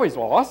 I've always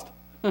lost.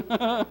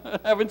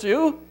 Haven't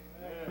you?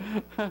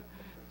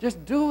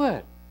 Just do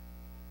it.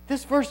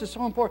 This verse is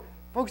so important.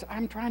 Folks,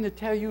 I'm trying to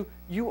tell you,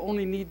 you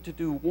only need to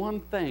do one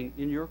thing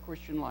in your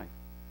Christian life,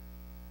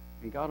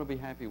 and God will be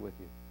happy with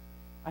you.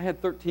 I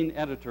had 13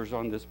 editors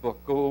on this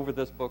book. Go over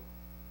this book,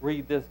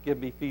 read this, give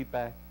me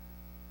feedback.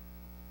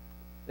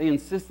 They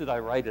insisted I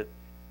write it.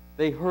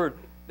 They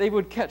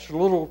would catch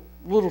little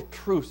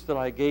truths that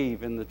I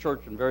gave in the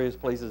church in various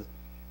places,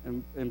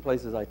 in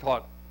places I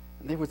taught,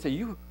 and they would say,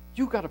 you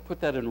got to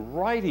put that in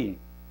writing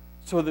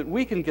so that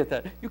we can get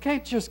that. You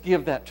can't just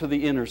give that to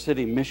the inner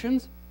city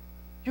missions.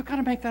 You got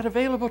to make that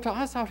available to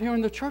us out here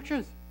in the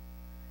churches.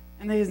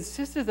 And they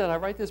insisted that I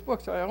write this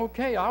book. So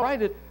okay, I'll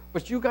write it,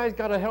 but you guys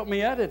got to help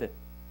me edit it.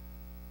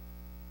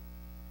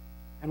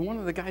 And one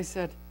of the guys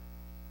said,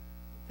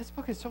 this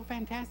book is so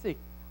fantastic.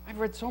 I've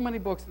read so many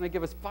books, and they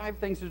give us 5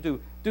 things to do.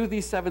 Do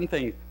these 7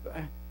 things.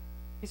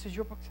 He says,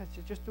 your book says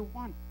to just do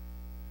 1.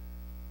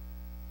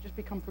 Just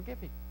become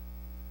forgiving.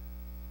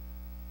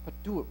 But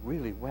do it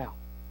really well.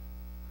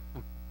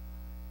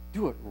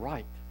 Do it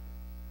right.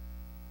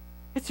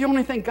 It's the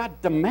only thing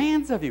God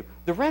demands of you.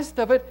 The rest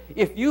of it,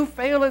 if you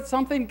fail at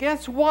something,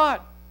 guess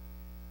what?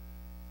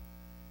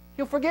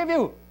 He'll forgive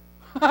you.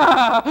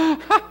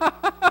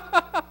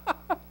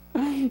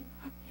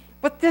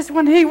 But this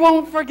one he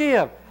won't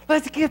forgive.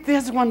 Let's get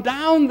this one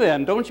down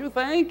then, don't you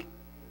think?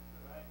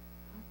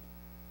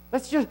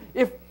 Let's just,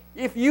 if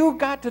you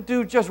got to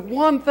do just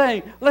one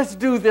thing, let's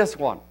do this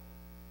one.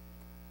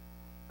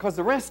 Because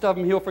the rest of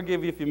them he'll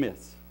forgive you if you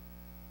miss.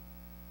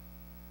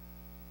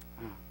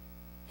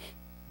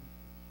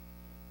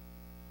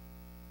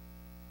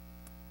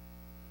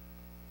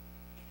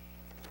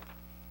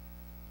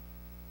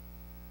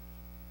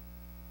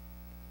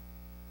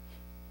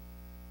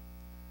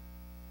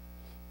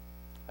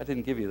 I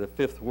didn't give you the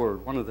 5th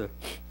word. One of the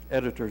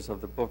editors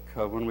of the book,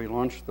 when we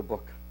launched the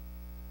book,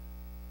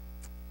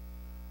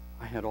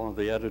 I had all of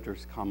the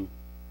editors come.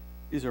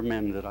 These are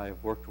men that I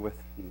have worked with,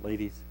 and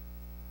ladies.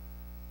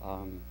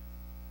 I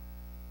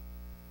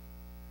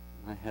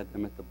had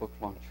them at the book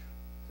launch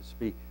to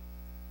speak.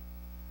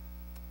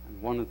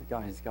 And one of the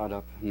guys got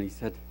up and he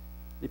said,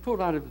 he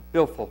pulled out of his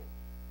billfold.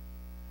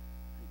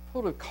 He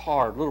pulled a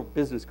card, a little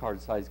business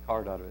card sized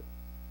card out of it.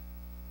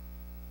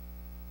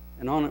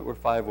 And on it were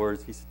 5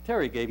 words. He said,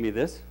 Terry gave me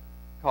this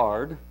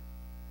card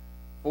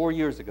 4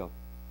 years ago.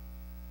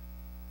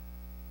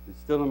 It's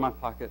still in my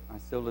pocket. I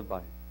still live by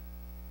it.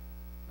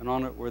 And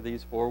on it were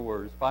these 4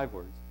 words, 5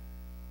 words.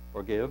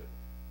 Forgive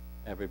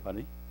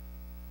everybody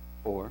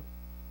for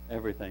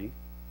everything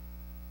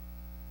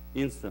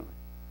instantly.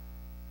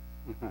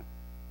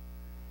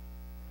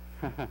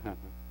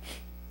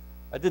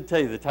 I did tell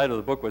you the title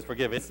of the book was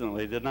Forgive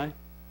Instantly, didn't I?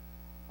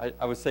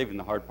 I was saving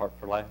the hard part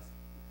for last.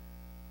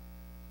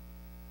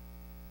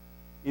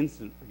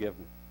 Instant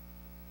forgiveness.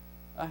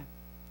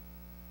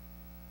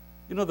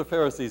 You know the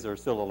Pharisees are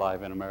still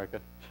alive in America.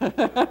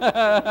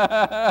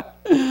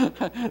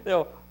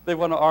 They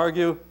want to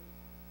argue.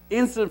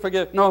 Instant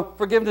forgiveness. No,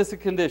 forgiveness is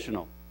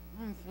conditional.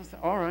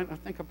 All right, I'll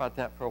think about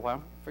that for a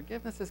while.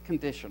 Forgiveness is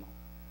conditional.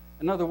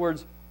 In other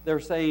words, they're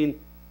saying,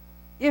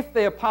 if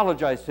they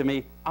apologize to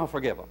me, I'll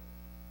forgive them.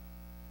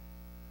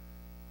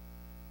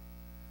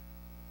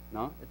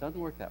 No, it doesn't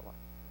work that way.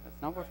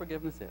 That's not what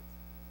forgiveness is.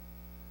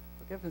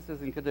 Forgiveness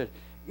isn't conditional.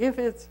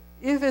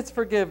 If it's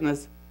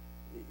forgiveness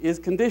is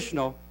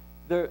conditional,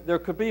 there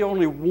could be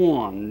only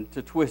one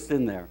to twist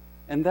in there,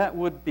 and that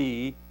would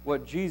be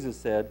what Jesus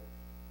said,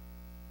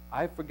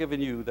 I've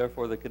forgiven you,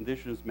 therefore the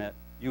condition is met,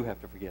 you have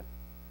to forgive.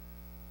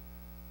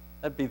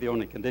 That'd be the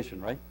only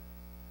condition, right?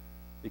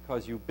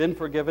 Because you've been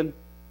forgiven,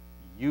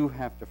 you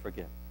have to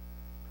forgive.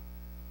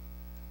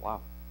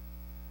 Wow.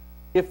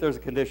 If there's a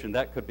condition,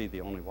 that could be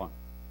the only one.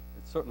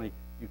 Certainly,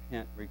 you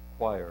can't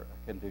require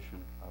a condition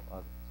of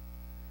others.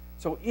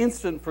 So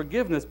instant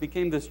forgiveness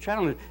became this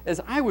challenge.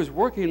 As I was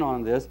working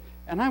on this,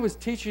 and I was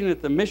teaching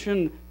at the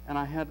mission, and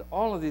I had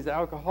all of these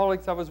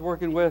alcoholics I was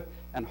working with,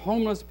 and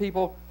homeless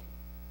people,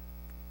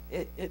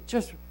 it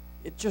just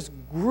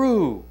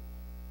grew.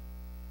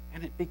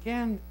 And it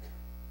began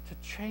to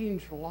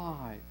change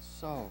lives.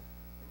 So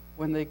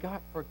when they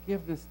got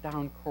forgiveness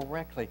down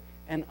correctly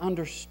and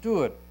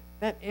understood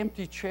that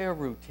empty chair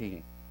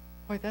routine,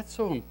 boy, that's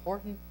so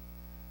important.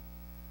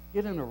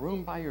 Get in a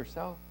room by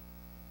yourself,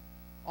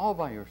 all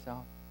by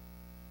yourself.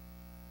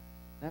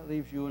 That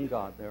leaves you and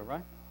God there,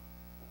 right?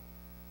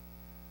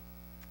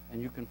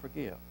 And you can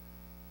forgive.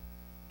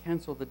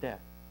 Cancel the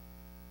debt.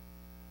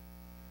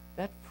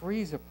 That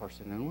frees a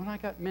person. And when I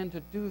got men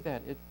to do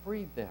that, it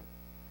freed them.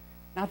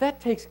 Now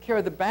that takes care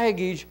of the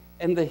baggage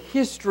and the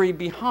history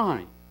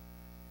behind.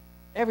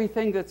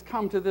 Everything that's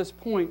come to this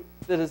point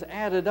that is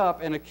added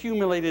up and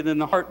accumulated in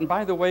the heart. And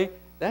by the way,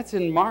 that's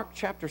in Mark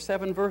chapter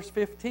 7, verse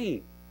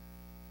 15.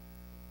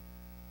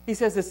 He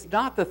says it's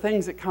not the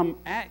things that come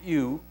at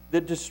you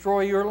that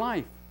destroy your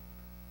life,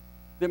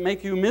 that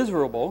make you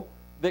miserable,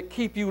 that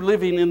keep you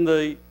living in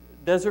the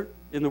desert,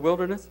 in the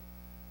wilderness.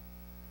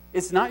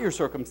 It's not your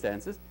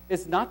circumstances.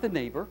 It's not the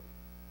neighbor.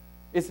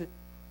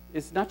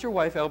 It's not your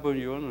wife elbowing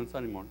you on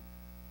Sunday morning.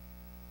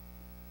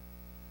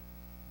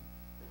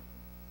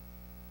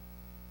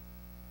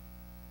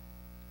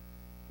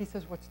 He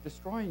says what's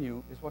destroying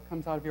you is what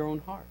comes out of your own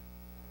heart.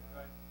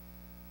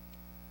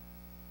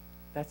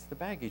 That's the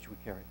baggage we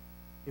carry.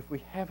 If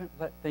we haven't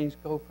let things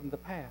go from the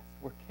past,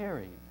 we're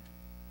carrying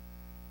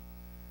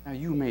it. Now,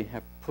 you may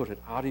have put it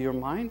out of your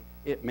mind.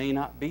 It may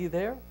not be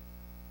there.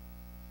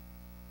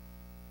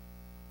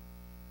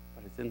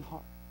 But it's in the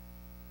heart.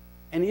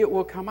 And it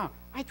will come out.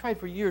 I tried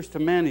for years to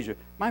manage it.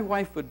 My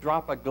wife would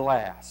drop a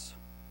glass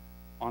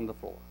on the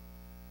floor.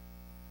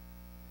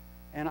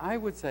 And I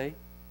would say,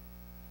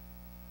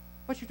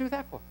 what'd you do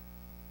that for?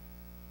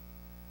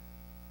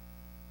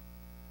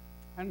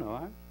 I don't know.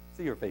 I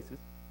see your faces.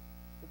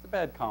 It's a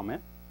bad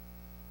comment.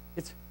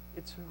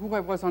 It's who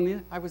I was on the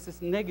inside. I was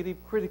this negative,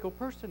 critical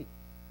person.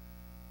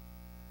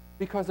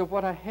 Because of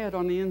what I had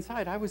on the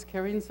inside, I was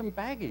carrying some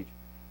baggage.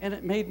 And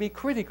it made me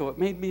critical. It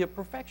made me a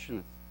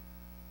perfectionist.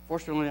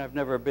 Fortunately, I've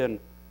never been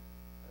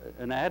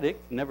an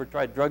addict, never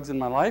tried drugs in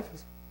my life.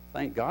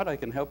 Thank God I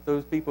can help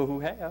those people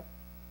who have.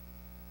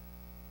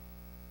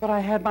 But I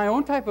had my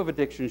own type of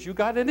addictions. You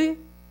got any?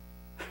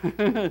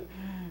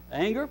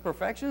 Anger,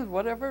 perfections,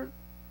 whatever.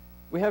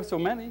 We have so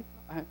many.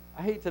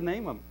 I hate to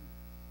name them.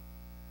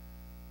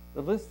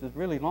 The list is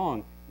really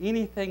long.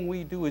 Anything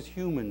we do as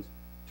humans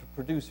to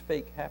produce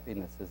fake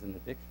happiness is an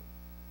addiction.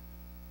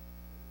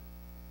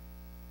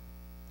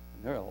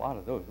 And there are a lot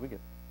of those. We get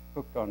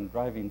hooked on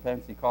driving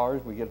fancy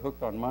cars. We get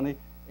hooked on money.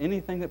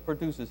 Anything that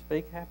produces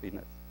fake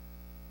happiness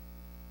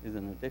is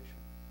an addiction.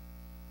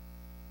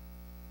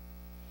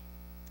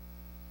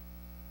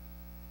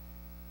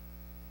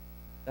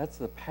 That's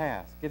the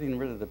past, getting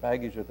rid of the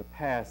baggage of the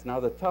past.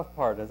 Now the tough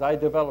part is I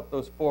developed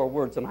those 4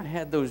 words and I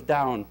had those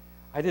down.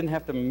 I didn't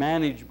have to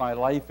manage my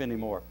life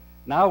anymore.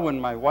 Now when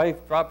my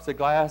wife drops a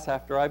glass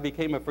after I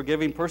became a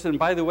forgiving person,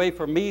 by the way,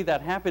 for me that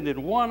happened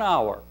in 1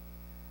 hour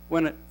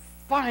when it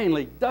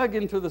finally dug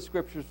into the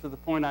scriptures to the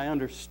point I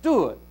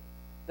understood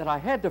that I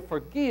had to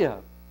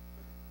forgive.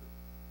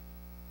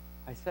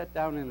 I sat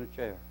down in a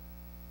chair.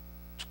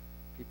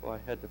 People I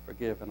had to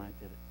forgive, and I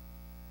did it.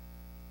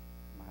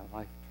 My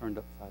life turned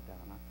upside down.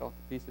 I felt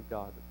the peace of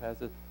God that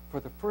passes. For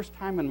the first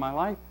time in my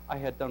life, I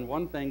had done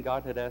one thing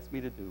God had asked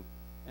me to do,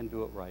 and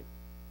do it right.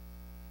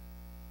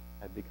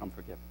 I had become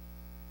forgiven.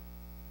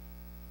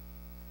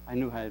 I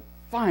knew I had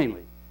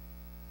finally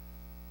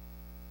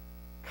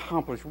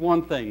accomplished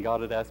one thing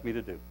God had asked me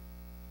to do.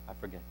 I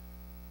forgave.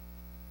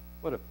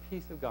 What a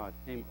peace of God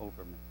came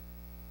over me.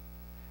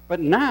 But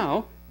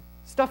now,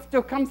 stuff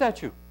still comes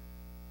at you.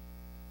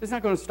 It's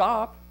not going to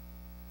stop.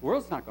 The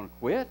world's not going to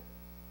quit.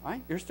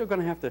 Right? You're still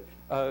going to have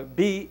to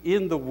be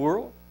in the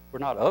world. We're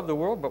not of the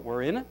world, but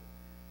we're in it.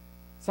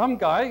 Some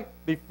guy,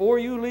 before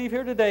you leave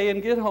here today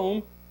and get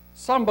home,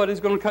 somebody's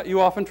going to cut you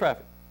off in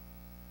traffic.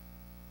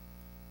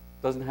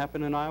 Doesn't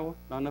happen in Iowa?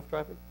 Not enough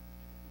traffic?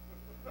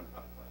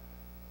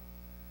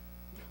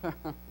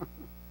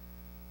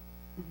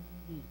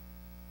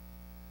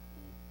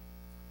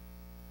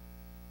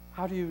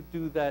 How do you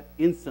do that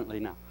instantly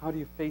now? How do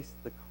you face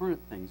the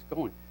current things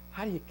going?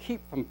 How do you keep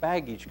from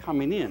baggage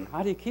coming in?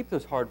 How do you keep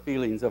those hard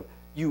feelings of,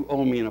 you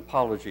owe me an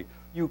apology?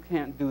 You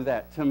can't do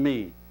that to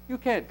me. You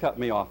can't cut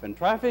me off in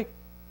traffic.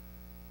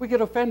 We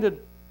get offended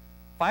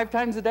 5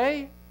 times a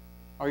day.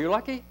 Are you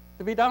lucky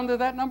to be down to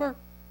that number?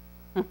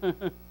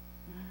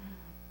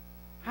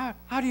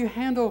 How do you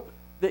handle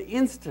the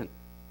instant?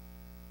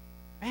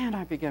 Man,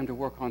 I began to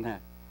work on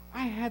that.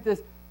 I had this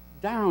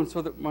down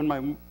so that when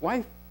my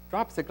wife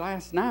drops a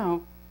glass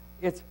now,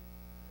 it's,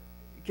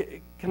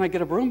 can I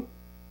get a broom?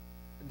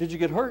 Did you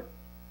get hurt?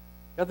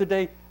 The other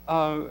day,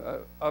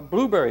 a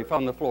blueberry fell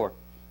on the floor,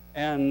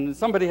 and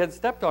somebody had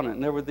stepped on it,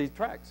 and there were these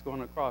tracks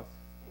going across.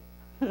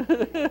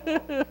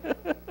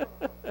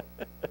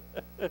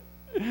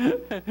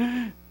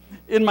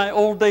 In my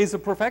old days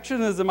of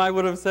perfectionism, I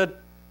would have said,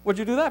 what'd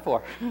you do that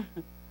for?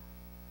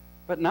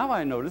 But now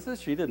I notice it.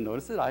 She didn't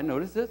notice it. I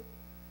noticed it.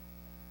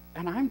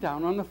 And I'm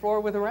down on the floor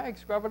with a rag,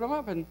 scrubbing them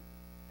up. And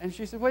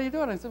she said, what are you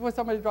doing? I said, well,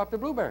 somebody dropped a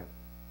blueberry.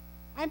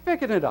 I'm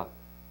picking it up.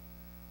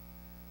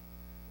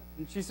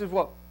 And she says,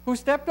 well, who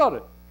stepped on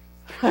it?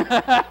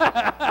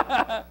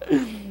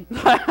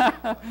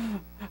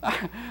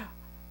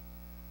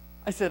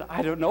 I said,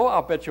 I don't know.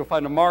 I'll bet you'll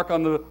find a mark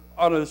on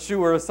a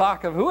shoe or a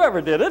sock of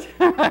whoever did it.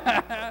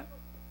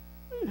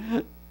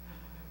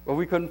 Well,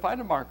 we couldn't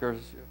find a marker,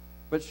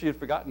 but she had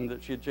forgotten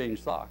that she had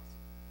changed socks.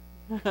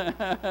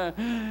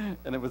 And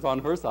it was on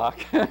her sock.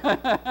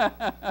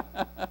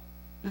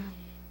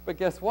 But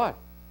guess what?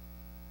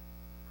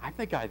 I'm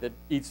the guy that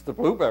eats the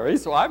blueberry,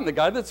 so I'm the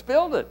guy that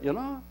spilled it, you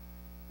know?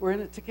 We're in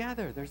it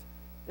together.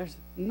 There's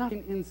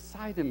nothing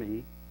inside of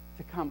me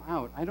to come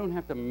out. I don't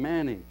have to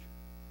manage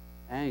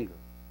anger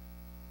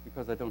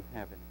because I don't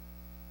have any.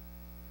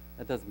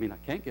 That doesn't mean I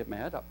can't get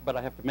mad, but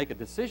I have to make a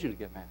decision to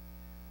get mad.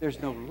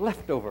 There's no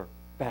leftover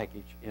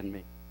baggage in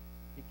me.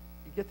 You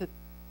get the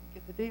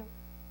deal?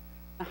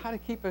 Now, how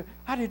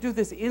do you do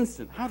this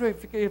instant? How do I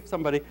forgive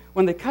somebody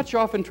when they cut you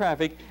off in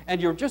traffic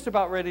and you're just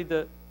about ready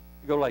to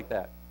go like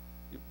that?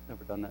 You've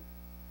never done that.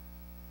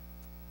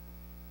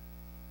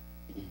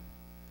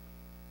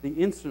 The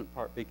instant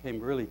part became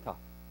really tough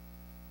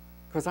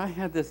because I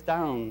had this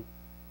down.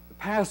 The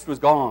past was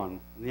gone,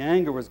 and the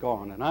anger was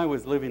gone, and I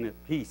was living at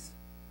peace.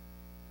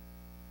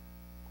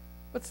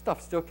 But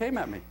stuff still came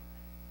at me,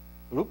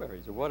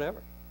 blueberries or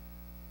whatever.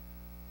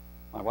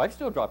 My wife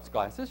still drops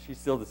glasses. She's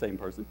still the same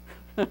person.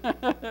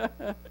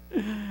 But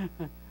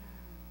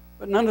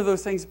none of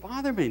those things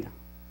bother me now.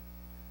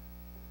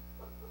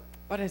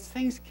 But as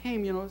things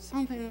came, you know,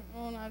 something,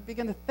 and I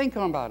began to think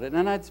about it,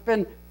 and I'd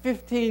spend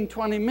 15,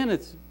 20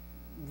 minutes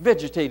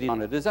vegetating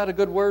on it. Is that a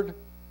good word?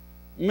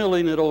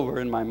 Milling it over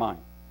in my mind.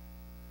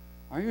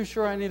 Are you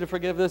sure I need to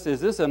forgive this? Is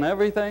this in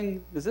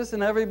everything? Is this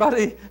in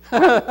everybody?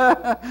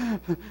 Can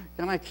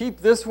I keep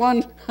this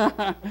one?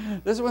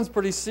 This one's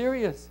pretty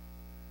serious.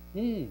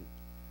 I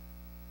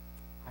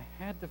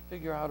had to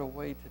figure out a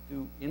way to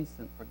do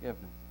instant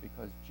forgiveness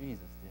because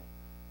Jesus did.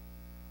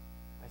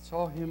 I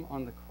saw him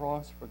on the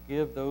cross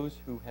forgive those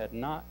who had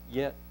not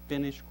yet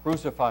finished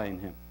crucifying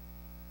him.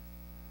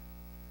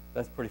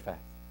 That's pretty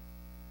fast.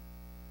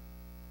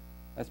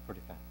 That's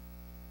pretty fast.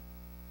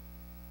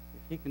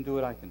 If he can do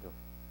it, I can do it.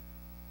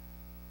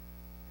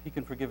 If he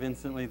can forgive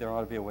instantly, there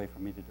ought to be a way for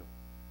me to do it.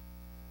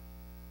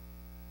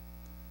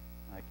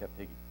 And I kept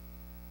digging.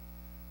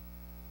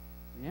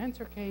 The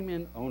answer came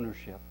in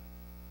ownership.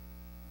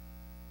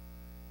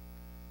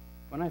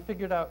 When I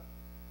figured out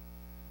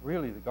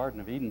really the Garden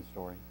of Eden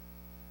story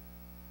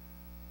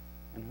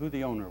and who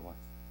the owner was.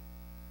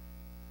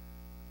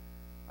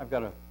 I've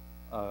got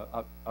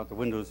out the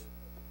windows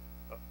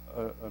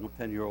a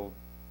 10-year-old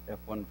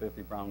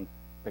F-150 brown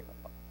pickup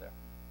up there.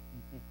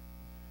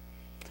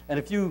 And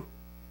if you,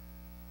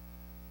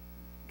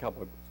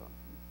 cowboy boots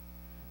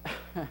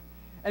on,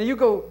 and you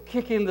go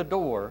kick in the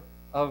door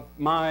of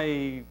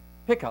my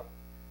pickup,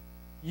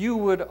 you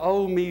would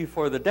owe me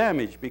for the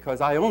damage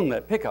because I own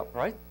that pickup,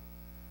 right?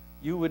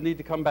 You would need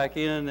to come back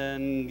in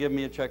and give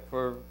me a check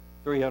for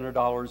 $300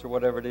 or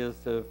whatever it is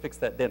to fix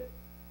that dent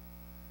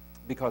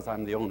because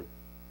I'm the owner.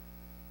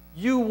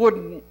 You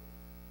wouldn't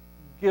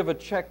give a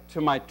check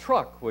to my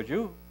truck, would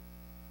you?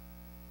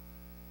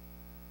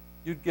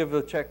 You'd give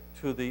a check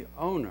to the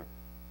owner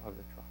of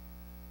the truck.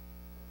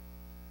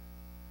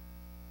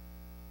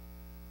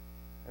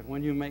 And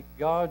when you make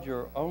God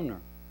your owner,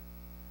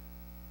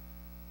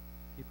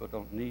 people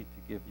don't need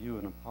to give you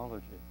an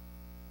apology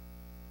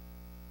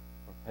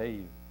or pay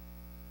you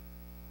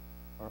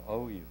or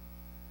owe you.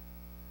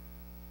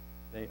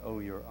 They owe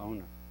your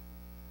owner.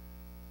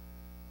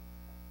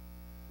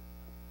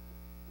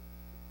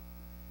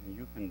 And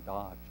you can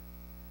dodge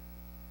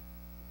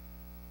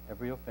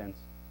every offense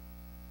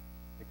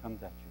that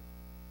comes at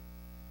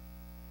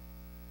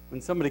you. When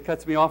somebody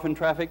cuts me off in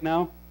traffic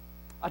now,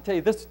 I tell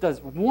you, this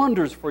does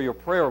wonders for your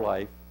prayer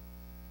life.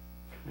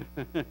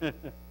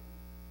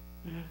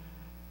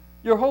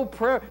 Your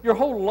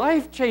whole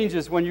life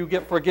changes when you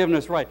get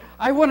forgiveness right.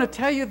 I want to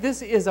tell you,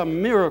 this is a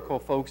miracle,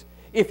 folks.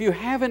 If you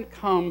haven't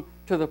come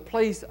to the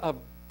place of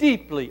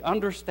deeply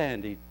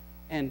understanding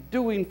and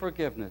doing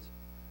forgiveness,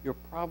 you're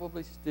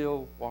probably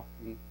still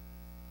walking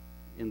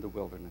in the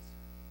wilderness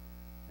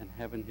and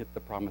haven't hit the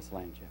promised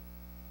land yet.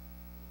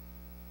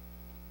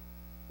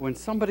 When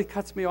somebody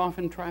cuts me off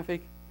in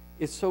traffic,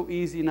 it's so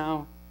easy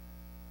now.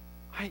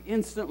 I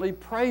instantly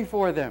pray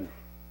for them.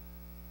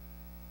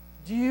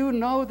 Do you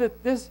know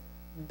that this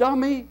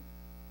dummy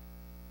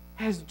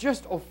has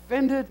just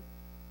offended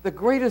the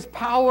greatest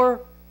power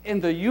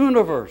in the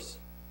universe?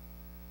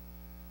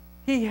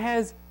 He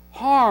has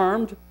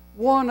harmed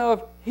one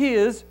of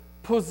his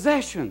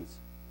possessions.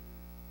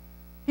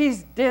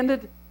 He's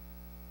dented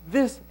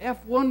this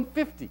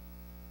F-150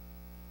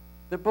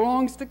 that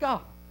belongs to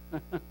God.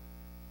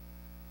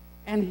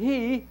 And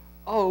he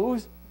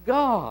owes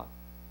God.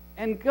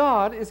 And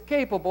God is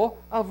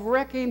capable of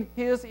wrecking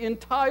his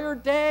entire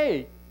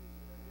day.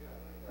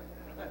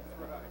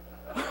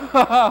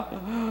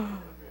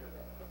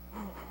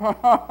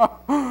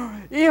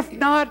 If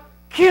not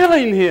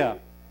killing him.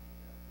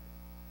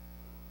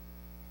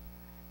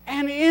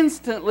 And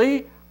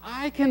instantly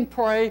I can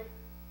pray,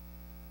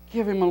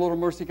 give him a little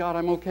mercy, God,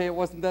 I'm okay, it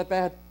wasn't that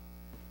bad.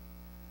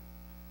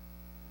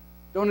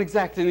 Don't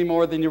exact any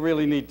more than you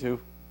really need to.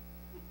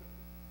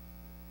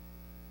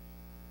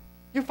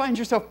 You find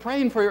yourself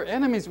praying for your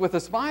enemies with a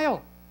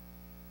smile.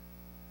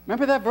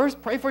 Remember that verse,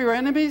 pray for your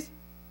enemies?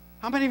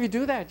 How many of you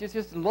do that? You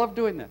just love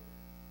doing that.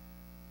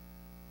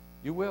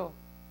 You will.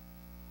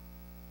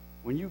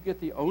 When you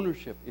get the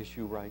ownership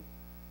issue right,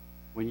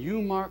 when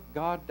you mark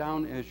God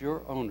down as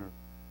your owner,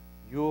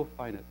 you'll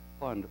find it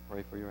fun to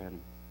pray for your enemies.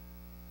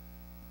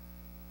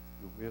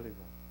 You really will.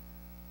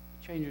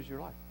 It changes your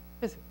life.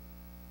 Is it?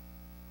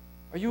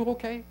 Are you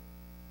okay?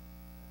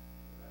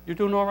 You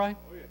doing all right?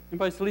 Oh, yeah.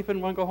 Anybody sleeping,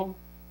 want to go home?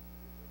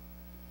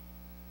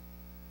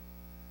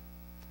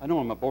 I know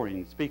I'm a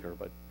boring speaker,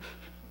 but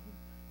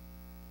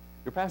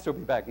your pastor will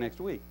be back next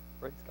week.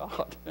 Praise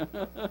God.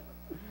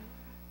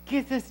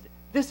 Get this.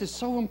 This is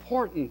so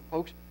important,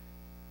 folks.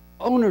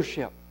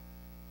 Ownership.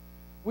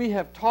 We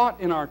have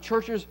taught in our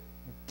churches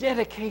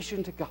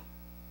dedication to God.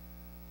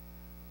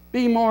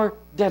 Be more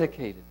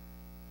dedicated.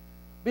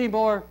 Be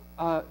more,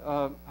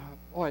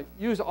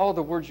 use all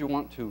the words you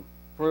want to.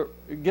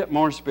 Get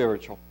more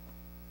spiritual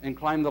and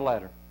climb the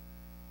ladder.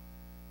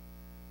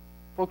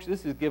 Folks,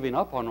 this is giving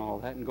up on all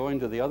that and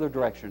going to the other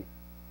direction.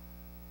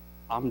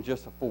 I'm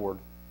just a Ford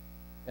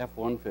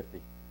F-150,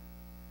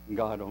 and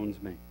God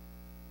owns me.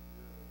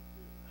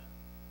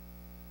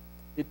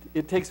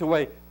 It takes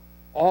away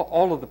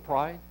all of the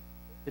pride.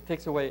 It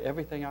takes away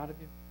everything out of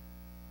you.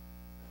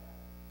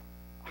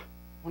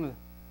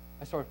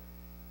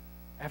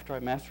 After I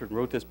mastered and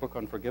wrote this book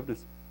on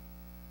forgiveness,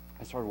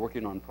 I started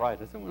working on pride.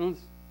 I said, well,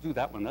 let's do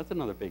that one. That's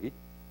another biggie.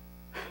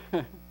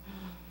 2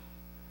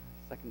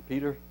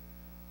 Peter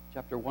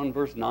chapter 1,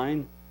 verse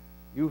 9.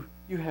 You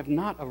have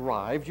not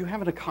arrived. You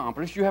haven't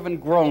accomplished. You haven't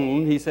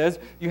grown, he says.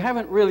 You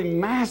haven't really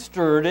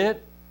mastered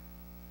it.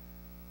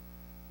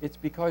 It's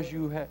because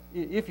you have,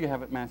 if you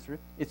haven't mastered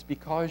it, it's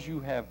because you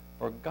have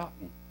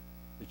forgotten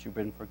that you've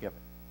been forgiven.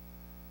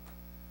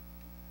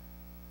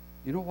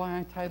 You know why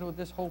I titled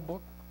this whole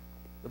book,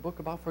 the book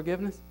about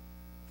forgiveness?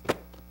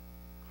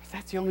 Because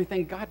that's the only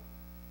thing God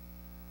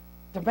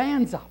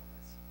demands of us,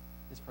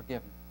 is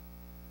forgiveness.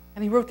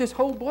 And he wrote this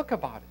whole book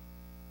about it.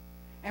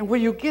 And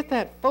when you get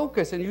that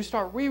focus and you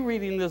start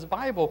rereading this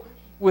Bible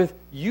with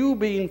you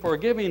being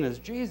forgiving as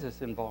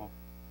Jesus involved,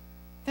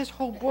 this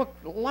whole book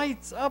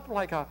lights up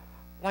like a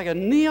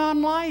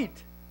neon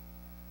light.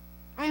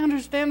 I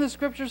understand the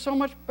Scripture so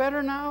much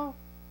better now.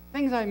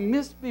 Things I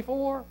missed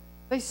before,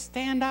 they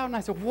stand out, and I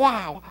said,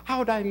 wow,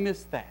 how did I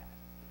miss that?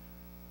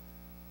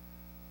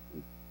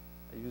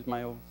 I used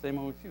my same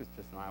old excuse,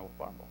 just an Iowa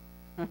farm boy.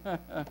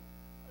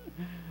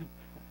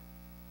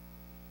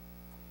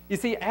 You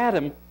see,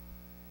 Adam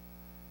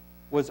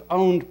was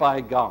owned by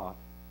God.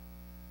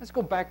 Let's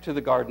go back to the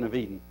Garden of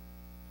Eden.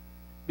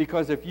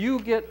 Because if you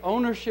get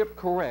ownership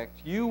correct,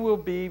 you will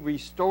be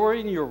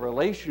restoring your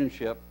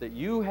relationship that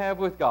you have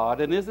with God.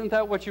 And isn't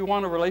that what you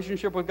want, a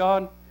relationship with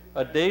God?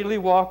 A daily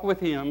walk with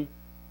Him.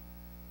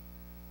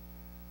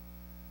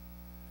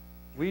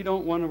 We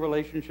don't want a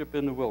relationship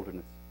in the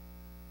wilderness.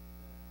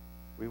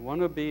 We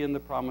want to be in the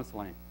promised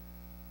land.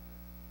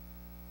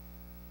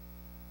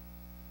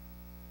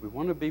 We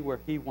want to be where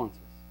He wants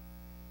us.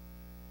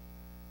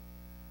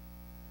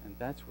 And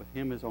that's with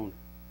Him as owner.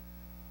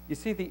 You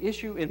see, the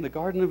issue in the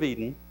Garden of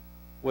Eden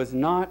was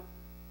not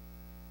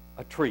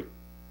a tree.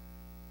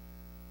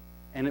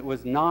 And it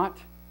was not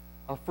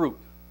a fruit.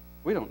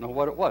 We don't know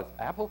what it was.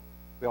 Apple?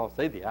 We all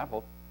say the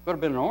apple. Could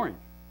have been an orange.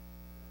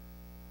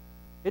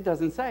 It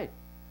doesn't say.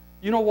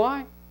 You know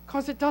why?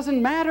 Because it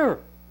doesn't matter.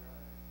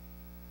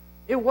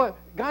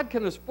 God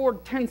can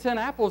afford 10-cent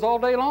apples all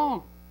day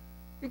long.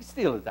 You can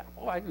steal His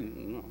apple. I don't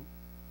know.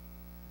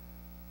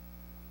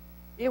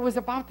 It was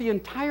about the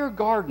entire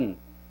garden.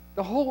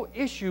 The whole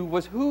issue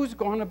was who's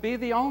going to be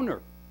the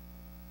owner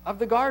of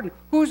the garden?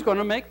 Who's going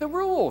to make the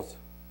rules?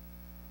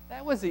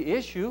 That was the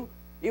issue.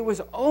 It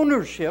was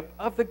ownership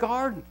of the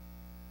garden.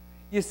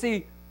 You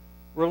see,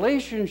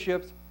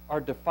 relationships are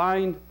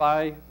defined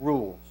by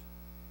rules.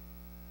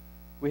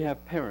 We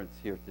have parents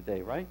here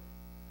today, right?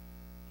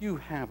 You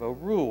have a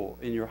rule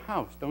in your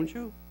house, don't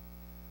you?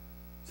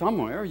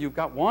 Somewhere you've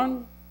got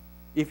one.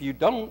 If you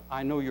don't,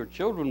 I know your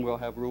children will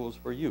have rules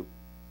for you.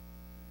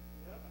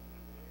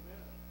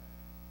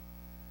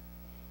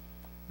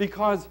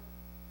 Because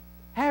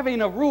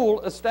having a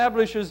rule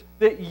establishes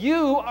that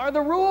you are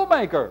the rule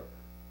maker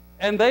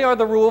and they are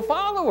the rule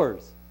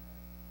followers.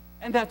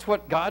 And that's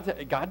what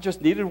God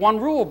just needed one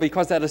rule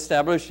because that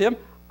established him.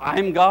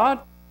 I'm God,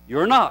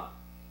 you're not.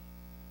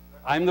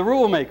 I'm the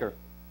rule maker,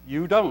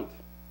 you don't.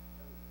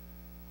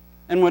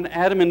 And when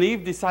Adam and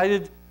Eve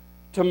decided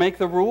to make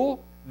the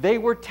rule, they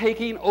were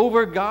taking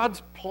over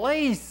God's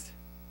place.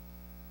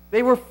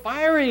 They were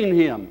firing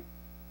him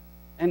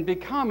and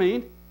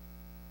becoming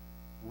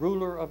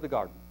ruler of the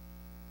garden.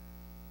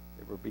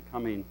 They were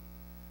becoming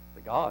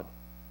the God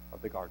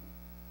of the garden.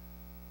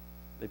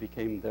 They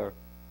became their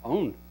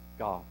own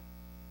God.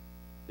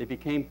 They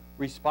became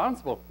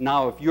responsible.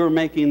 Now, if you're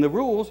making the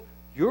rules,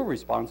 you're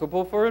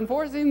responsible for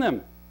enforcing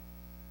them.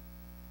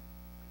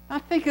 Now,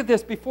 think of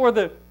this before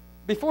the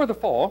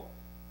fall.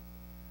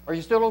 Are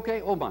you still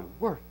okay? Oh, my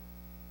word.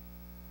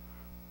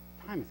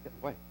 Time is getting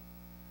away.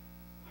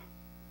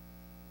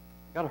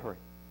 Got to hurry.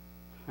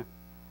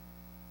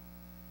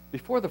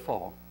 Before the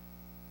fall,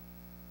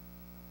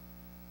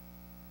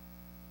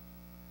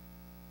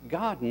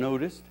 God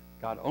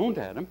owned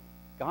Adam.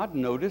 God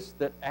noticed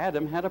that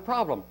Adam had a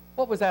problem.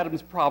 What was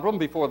Adam's problem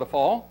before the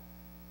fall?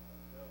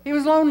 He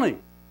was lonely.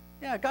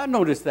 Yeah, God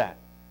noticed that.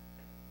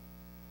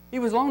 He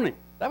was lonely.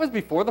 That was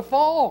before the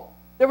fall.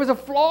 There was a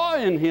flaw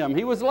in him.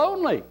 He was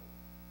lonely.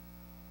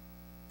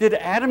 Did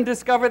Adam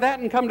discover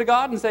that and come to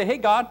God and say, hey,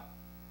 God,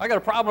 I got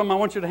a problem. I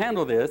want you to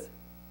handle this?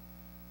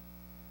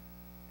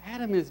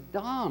 Adam is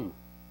dumb.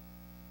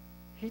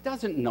 He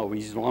doesn't know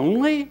he's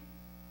lonely.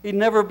 He'd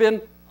never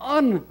been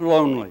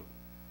unlonely.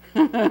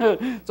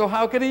 So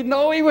how could he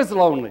know he was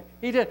lonely?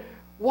 He did.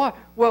 What?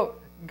 Well,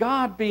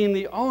 God being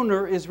the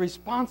owner is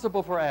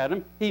responsible for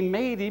Adam. He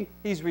made him.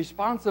 He's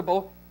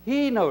responsible.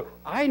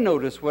 I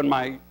notice when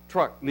my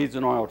truck needs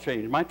an oil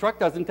change. My truck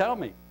doesn't tell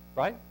me,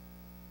 right?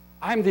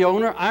 I'm the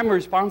owner. I'm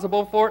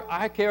responsible for it.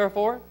 I care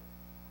for it.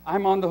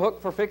 I'm on the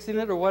hook for fixing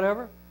it or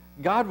whatever.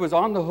 God was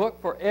on the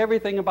hook for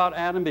everything about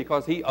Adam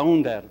because he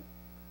owned Adam.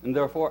 And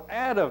therefore,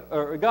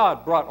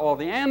 God brought all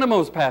the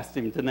animals past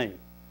him to name.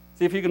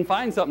 See if you can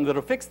find something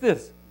that'll fix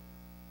this.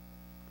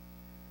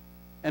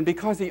 And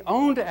because he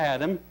owned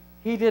Adam,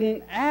 he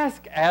didn't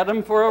ask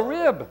Adam for a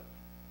rib.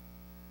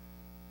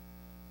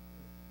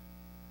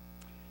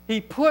 He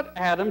put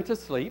Adam to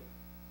sleep.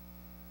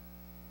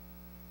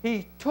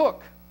 He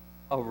took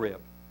a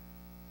rib.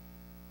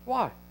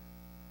 Why?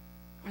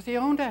 Because he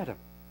owned Adam.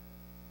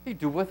 He'd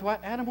do with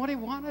Adam what he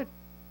wanted.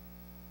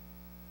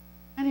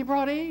 And he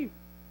brought Eve.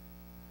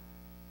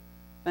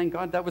 Thank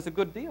God that was a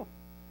good deal.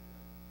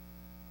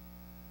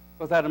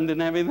 Because Adam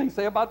didn't have anything to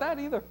say about that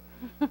either.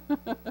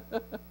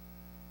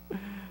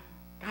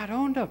 God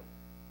owned them.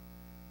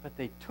 But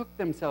they took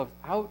themselves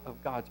out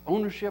of God's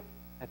ownership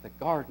at the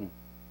garden.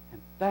 And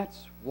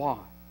that's why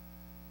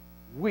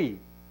we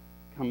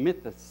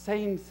commit the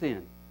same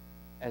sin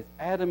as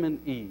Adam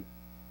and Eve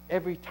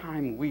every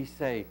time we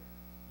say,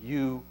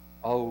 you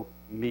owe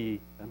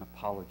me an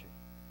apology.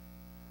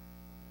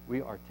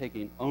 We are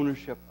taking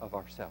ownership of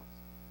ourselves.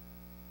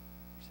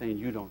 We're saying,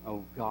 you don't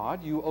owe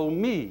God, you owe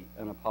me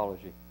an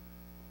apology.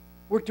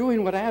 We're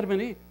doing what Adam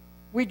and Eve,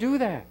 we do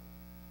that.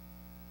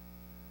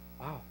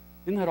 Wow,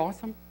 isn't that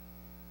awesome?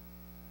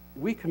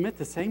 We commit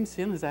the same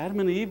sin as Adam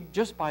and Eve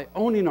just by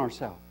owning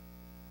ourselves.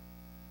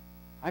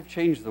 I've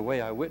changed the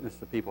way I witness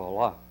to people a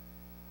lot.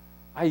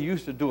 I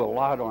used to do a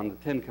lot on the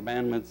 10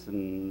 Commandments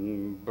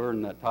and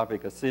burn that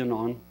topic of sin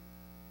on.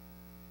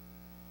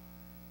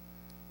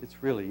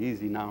 It's really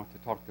easy now to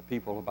talk to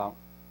people about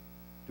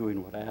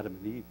doing what Adam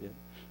and Eve did.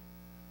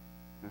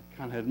 I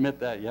kind of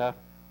admit that, yeah,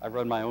 I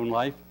run my own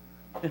life.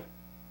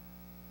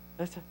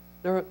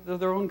 They're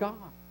their own God.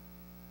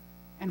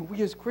 And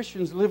we as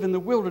Christians live in the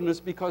wilderness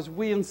because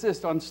we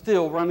insist on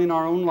still running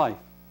our own life.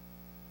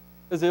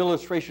 As an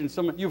illustration,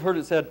 you've heard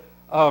it said,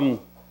 God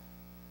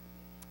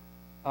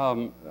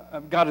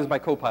is my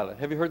co-pilot.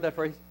 Have you heard that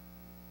phrase?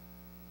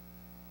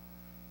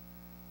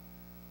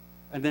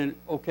 And then,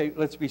 okay,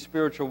 let's be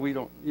spiritual. We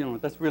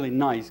don't, that's really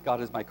nice.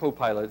 God is my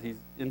co-pilot. He's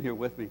in here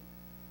with me.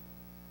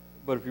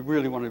 But if you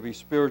really want to be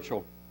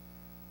spiritual,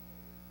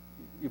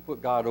 you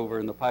put God over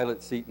in the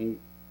pilot seat and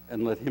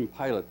let him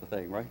pilot the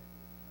thing, right?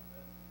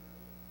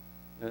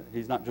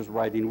 He's not just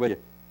riding with you.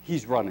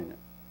 He's running it.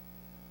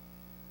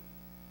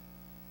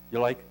 You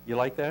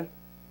like that?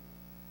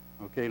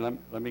 Okay,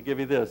 let me give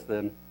you this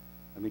then.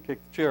 Let me kick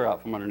the chair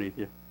out from underneath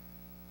you.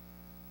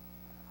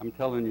 I'm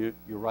telling you,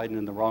 you're riding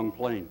in the wrong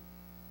plane.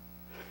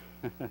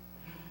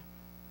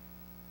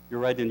 You're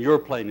riding your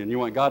plane and you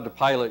want God to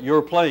pilot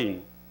your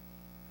plane.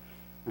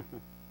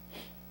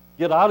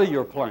 Get out of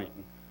your plane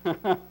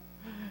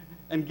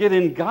and get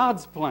in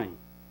God's plane.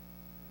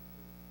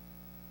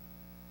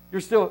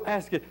 You're still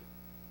asking,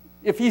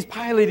 if he's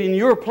piloting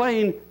your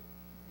plane,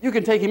 you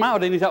can take him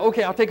out and he's like,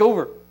 okay, I'll take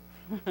over.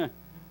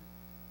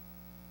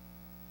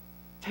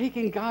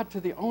 Taking God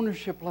to the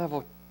ownership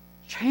level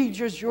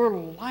changes your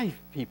life,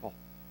 people.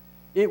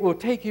 It will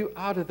take you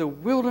out of the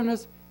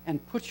wilderness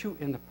and put you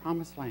in the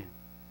promised land.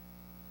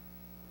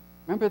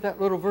 Remember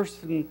that little verse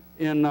in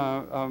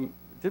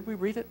did we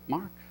read it?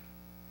 Mark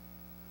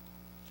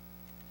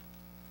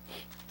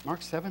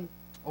 7?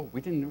 Oh,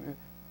 we didn't.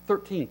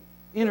 13.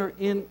 Enter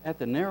in at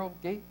the narrow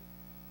gate.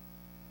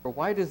 For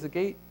wide is the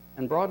gate,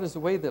 and broad is the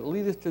way that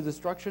leadeth to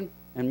destruction,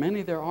 and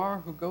many there are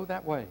who go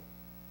that way.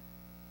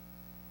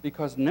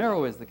 Because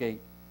narrow is the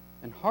gate,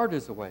 and hard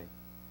is the way,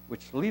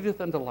 which leadeth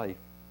unto life,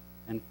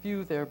 and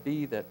few there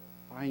be that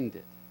find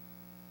it.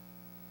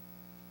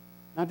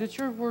 Now, did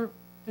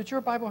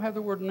your Bible have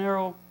the word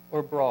narrow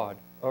or broad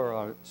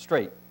or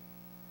straight?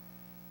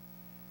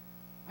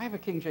 I have a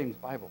King James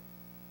Bible,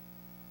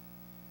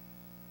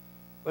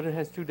 but it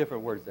has two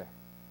different words there.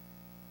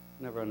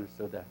 Never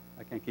understood that.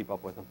 I can't keep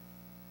up with them.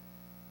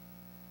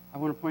 I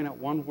want to point out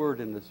one word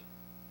in this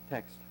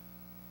text.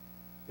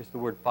 It's the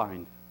word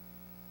find.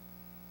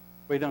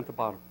 Way down at the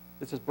bottom.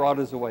 It says, broad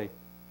is the way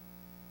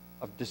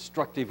of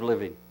destructive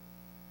living.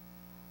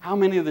 How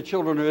many of the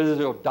children of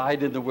Israel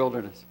died in the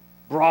wilderness?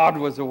 Broad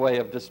was the way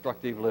of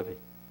destructive living.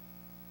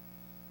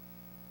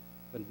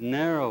 But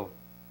narrow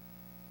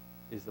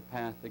is the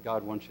path that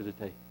God wants you to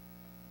take.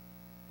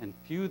 And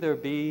few there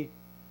be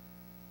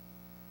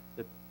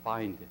that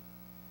find it.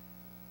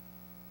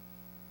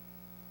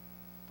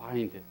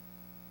 Find it.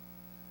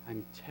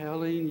 I'm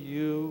telling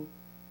you,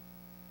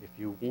 if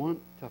you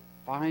want to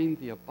find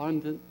the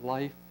abundant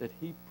life that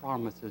he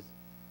promises,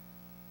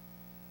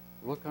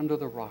 look under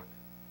the rock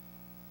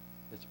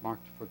that's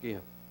marked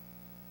forgive.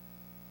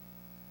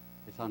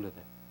 It's under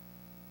there.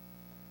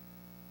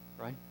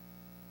 Right?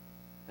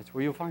 That's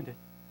where you'll find it.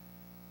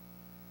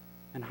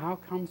 And how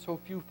come so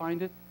few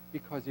find it?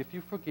 Because if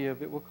you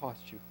forgive, it will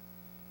cost you.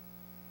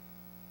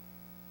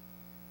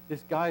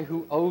 This guy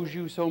who owes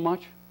you so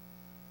much,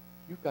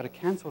 you've got to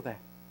cancel that.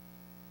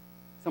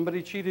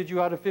 Somebody cheated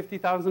you out of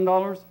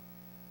 $50,000,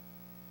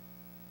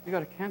 you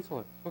got to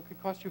cancel it. So it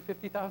could cost you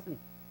 $50,000.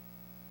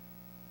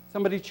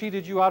 Somebody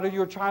cheated you out of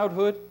your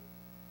childhood,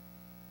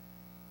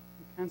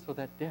 you cancel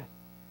that debt.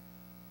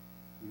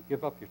 You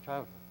give up your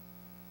childhood.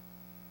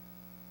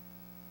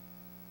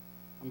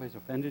 Somebody's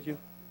offended you,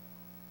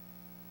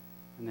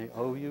 and they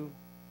owe you,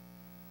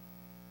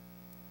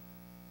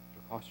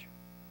 it'll cost you.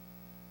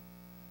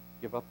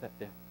 Give up that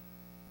debt.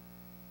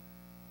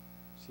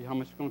 See how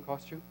much it's going to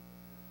cost you?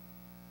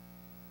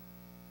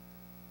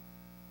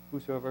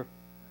 Whosoever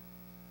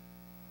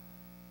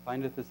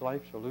findeth his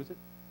life shall lose it.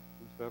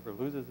 Whosoever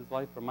loses his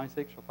life for my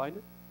sake shall find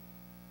it.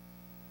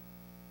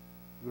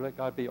 You let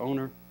God be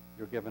owner,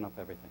 you're giving up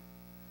everything.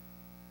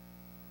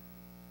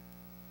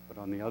 But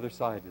on the other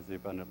side is the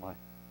abundant life.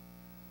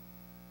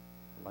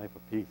 The life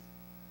of peace.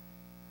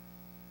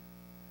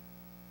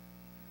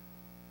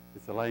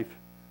 It's a life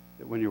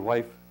that when your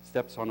wife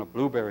steps on a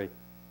blueberry,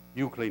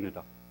 you clean it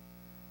up.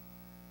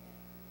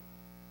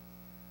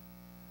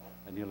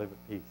 And you live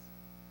at peace.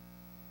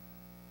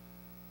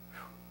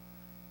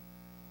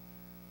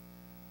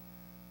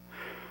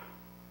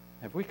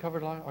 Have we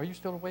covered a lot? Are you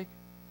still awake?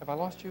 Have I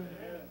lost you?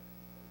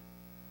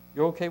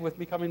 You're okay with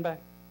me coming back?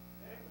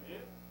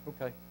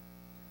 Okay.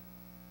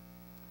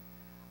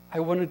 I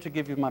wanted to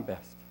give you my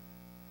best.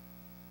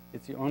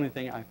 It's the only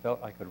thing I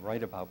felt I could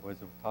write about was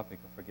the topic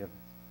of forgiveness.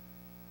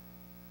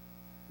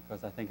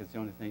 Because I think it's the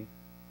only thing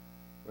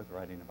worth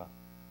writing about.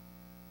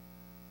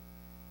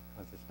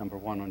 Because it's number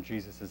one on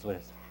Jesus'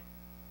 list.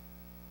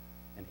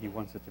 And he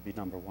wants it to be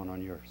number one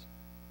on yours.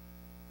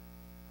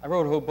 I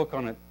wrote a whole book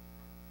on it.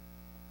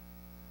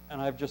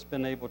 And I've just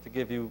been able to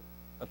give you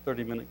a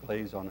 30-minute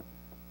glaze on it.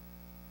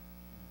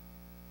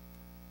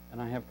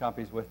 And I have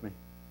copies with me.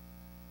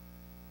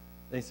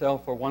 They sell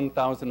for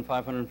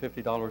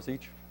 $1,550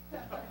 each.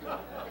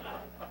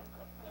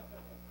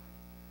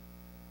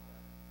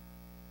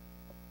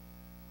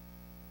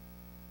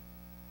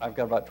 I've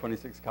got about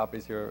 26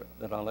 copies here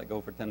that I'll let go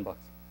for $10.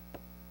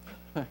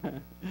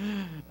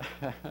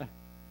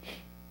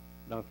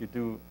 Now, if you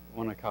do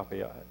want a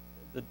copy,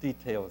 the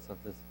details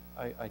of this,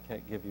 I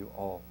can't give you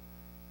all.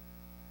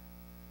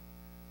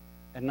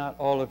 And not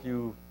all of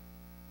you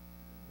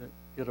that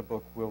get a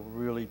book will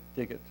really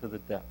dig it to the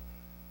depth.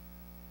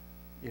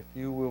 If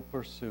you will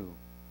pursue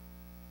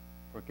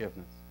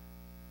forgiveness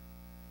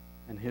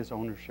and his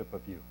ownership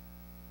of you.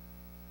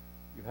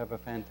 You have a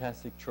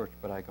fantastic church,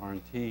 but I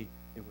guarantee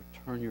it will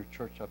turn your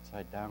church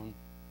upside down.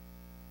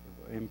 It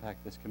will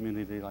impact this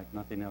community like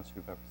nothing else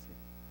you've ever seen.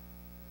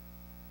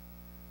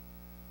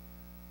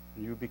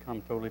 And you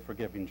become totally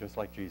forgiving, just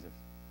like Jesus.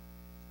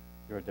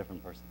 You're a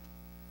different person.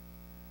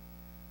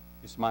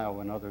 You smile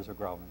when others are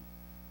growling.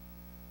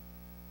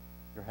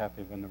 You're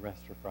happy when the rest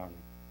are frowning.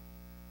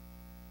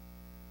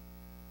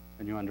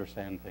 and you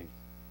understand things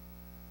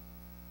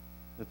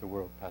that the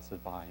world passes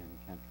by and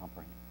can't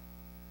comprehend.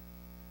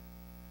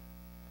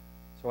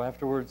 So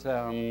afterwards,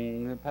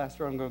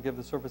 Pastor, I'm going to give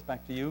the service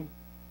back to you.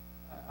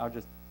 I'll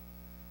just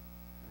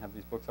have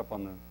these books up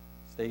on the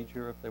stage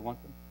here if they want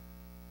them.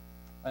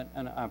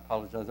 And I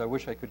apologize. I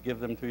wish I could give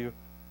them to you.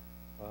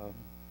 I'm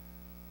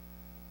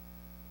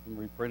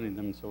reprinting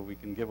them so we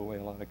can give away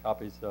a lot of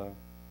copies to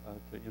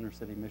inner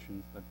city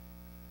missions. But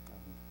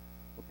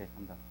okay,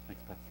 I'm done.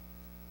 Thanks, Pastor.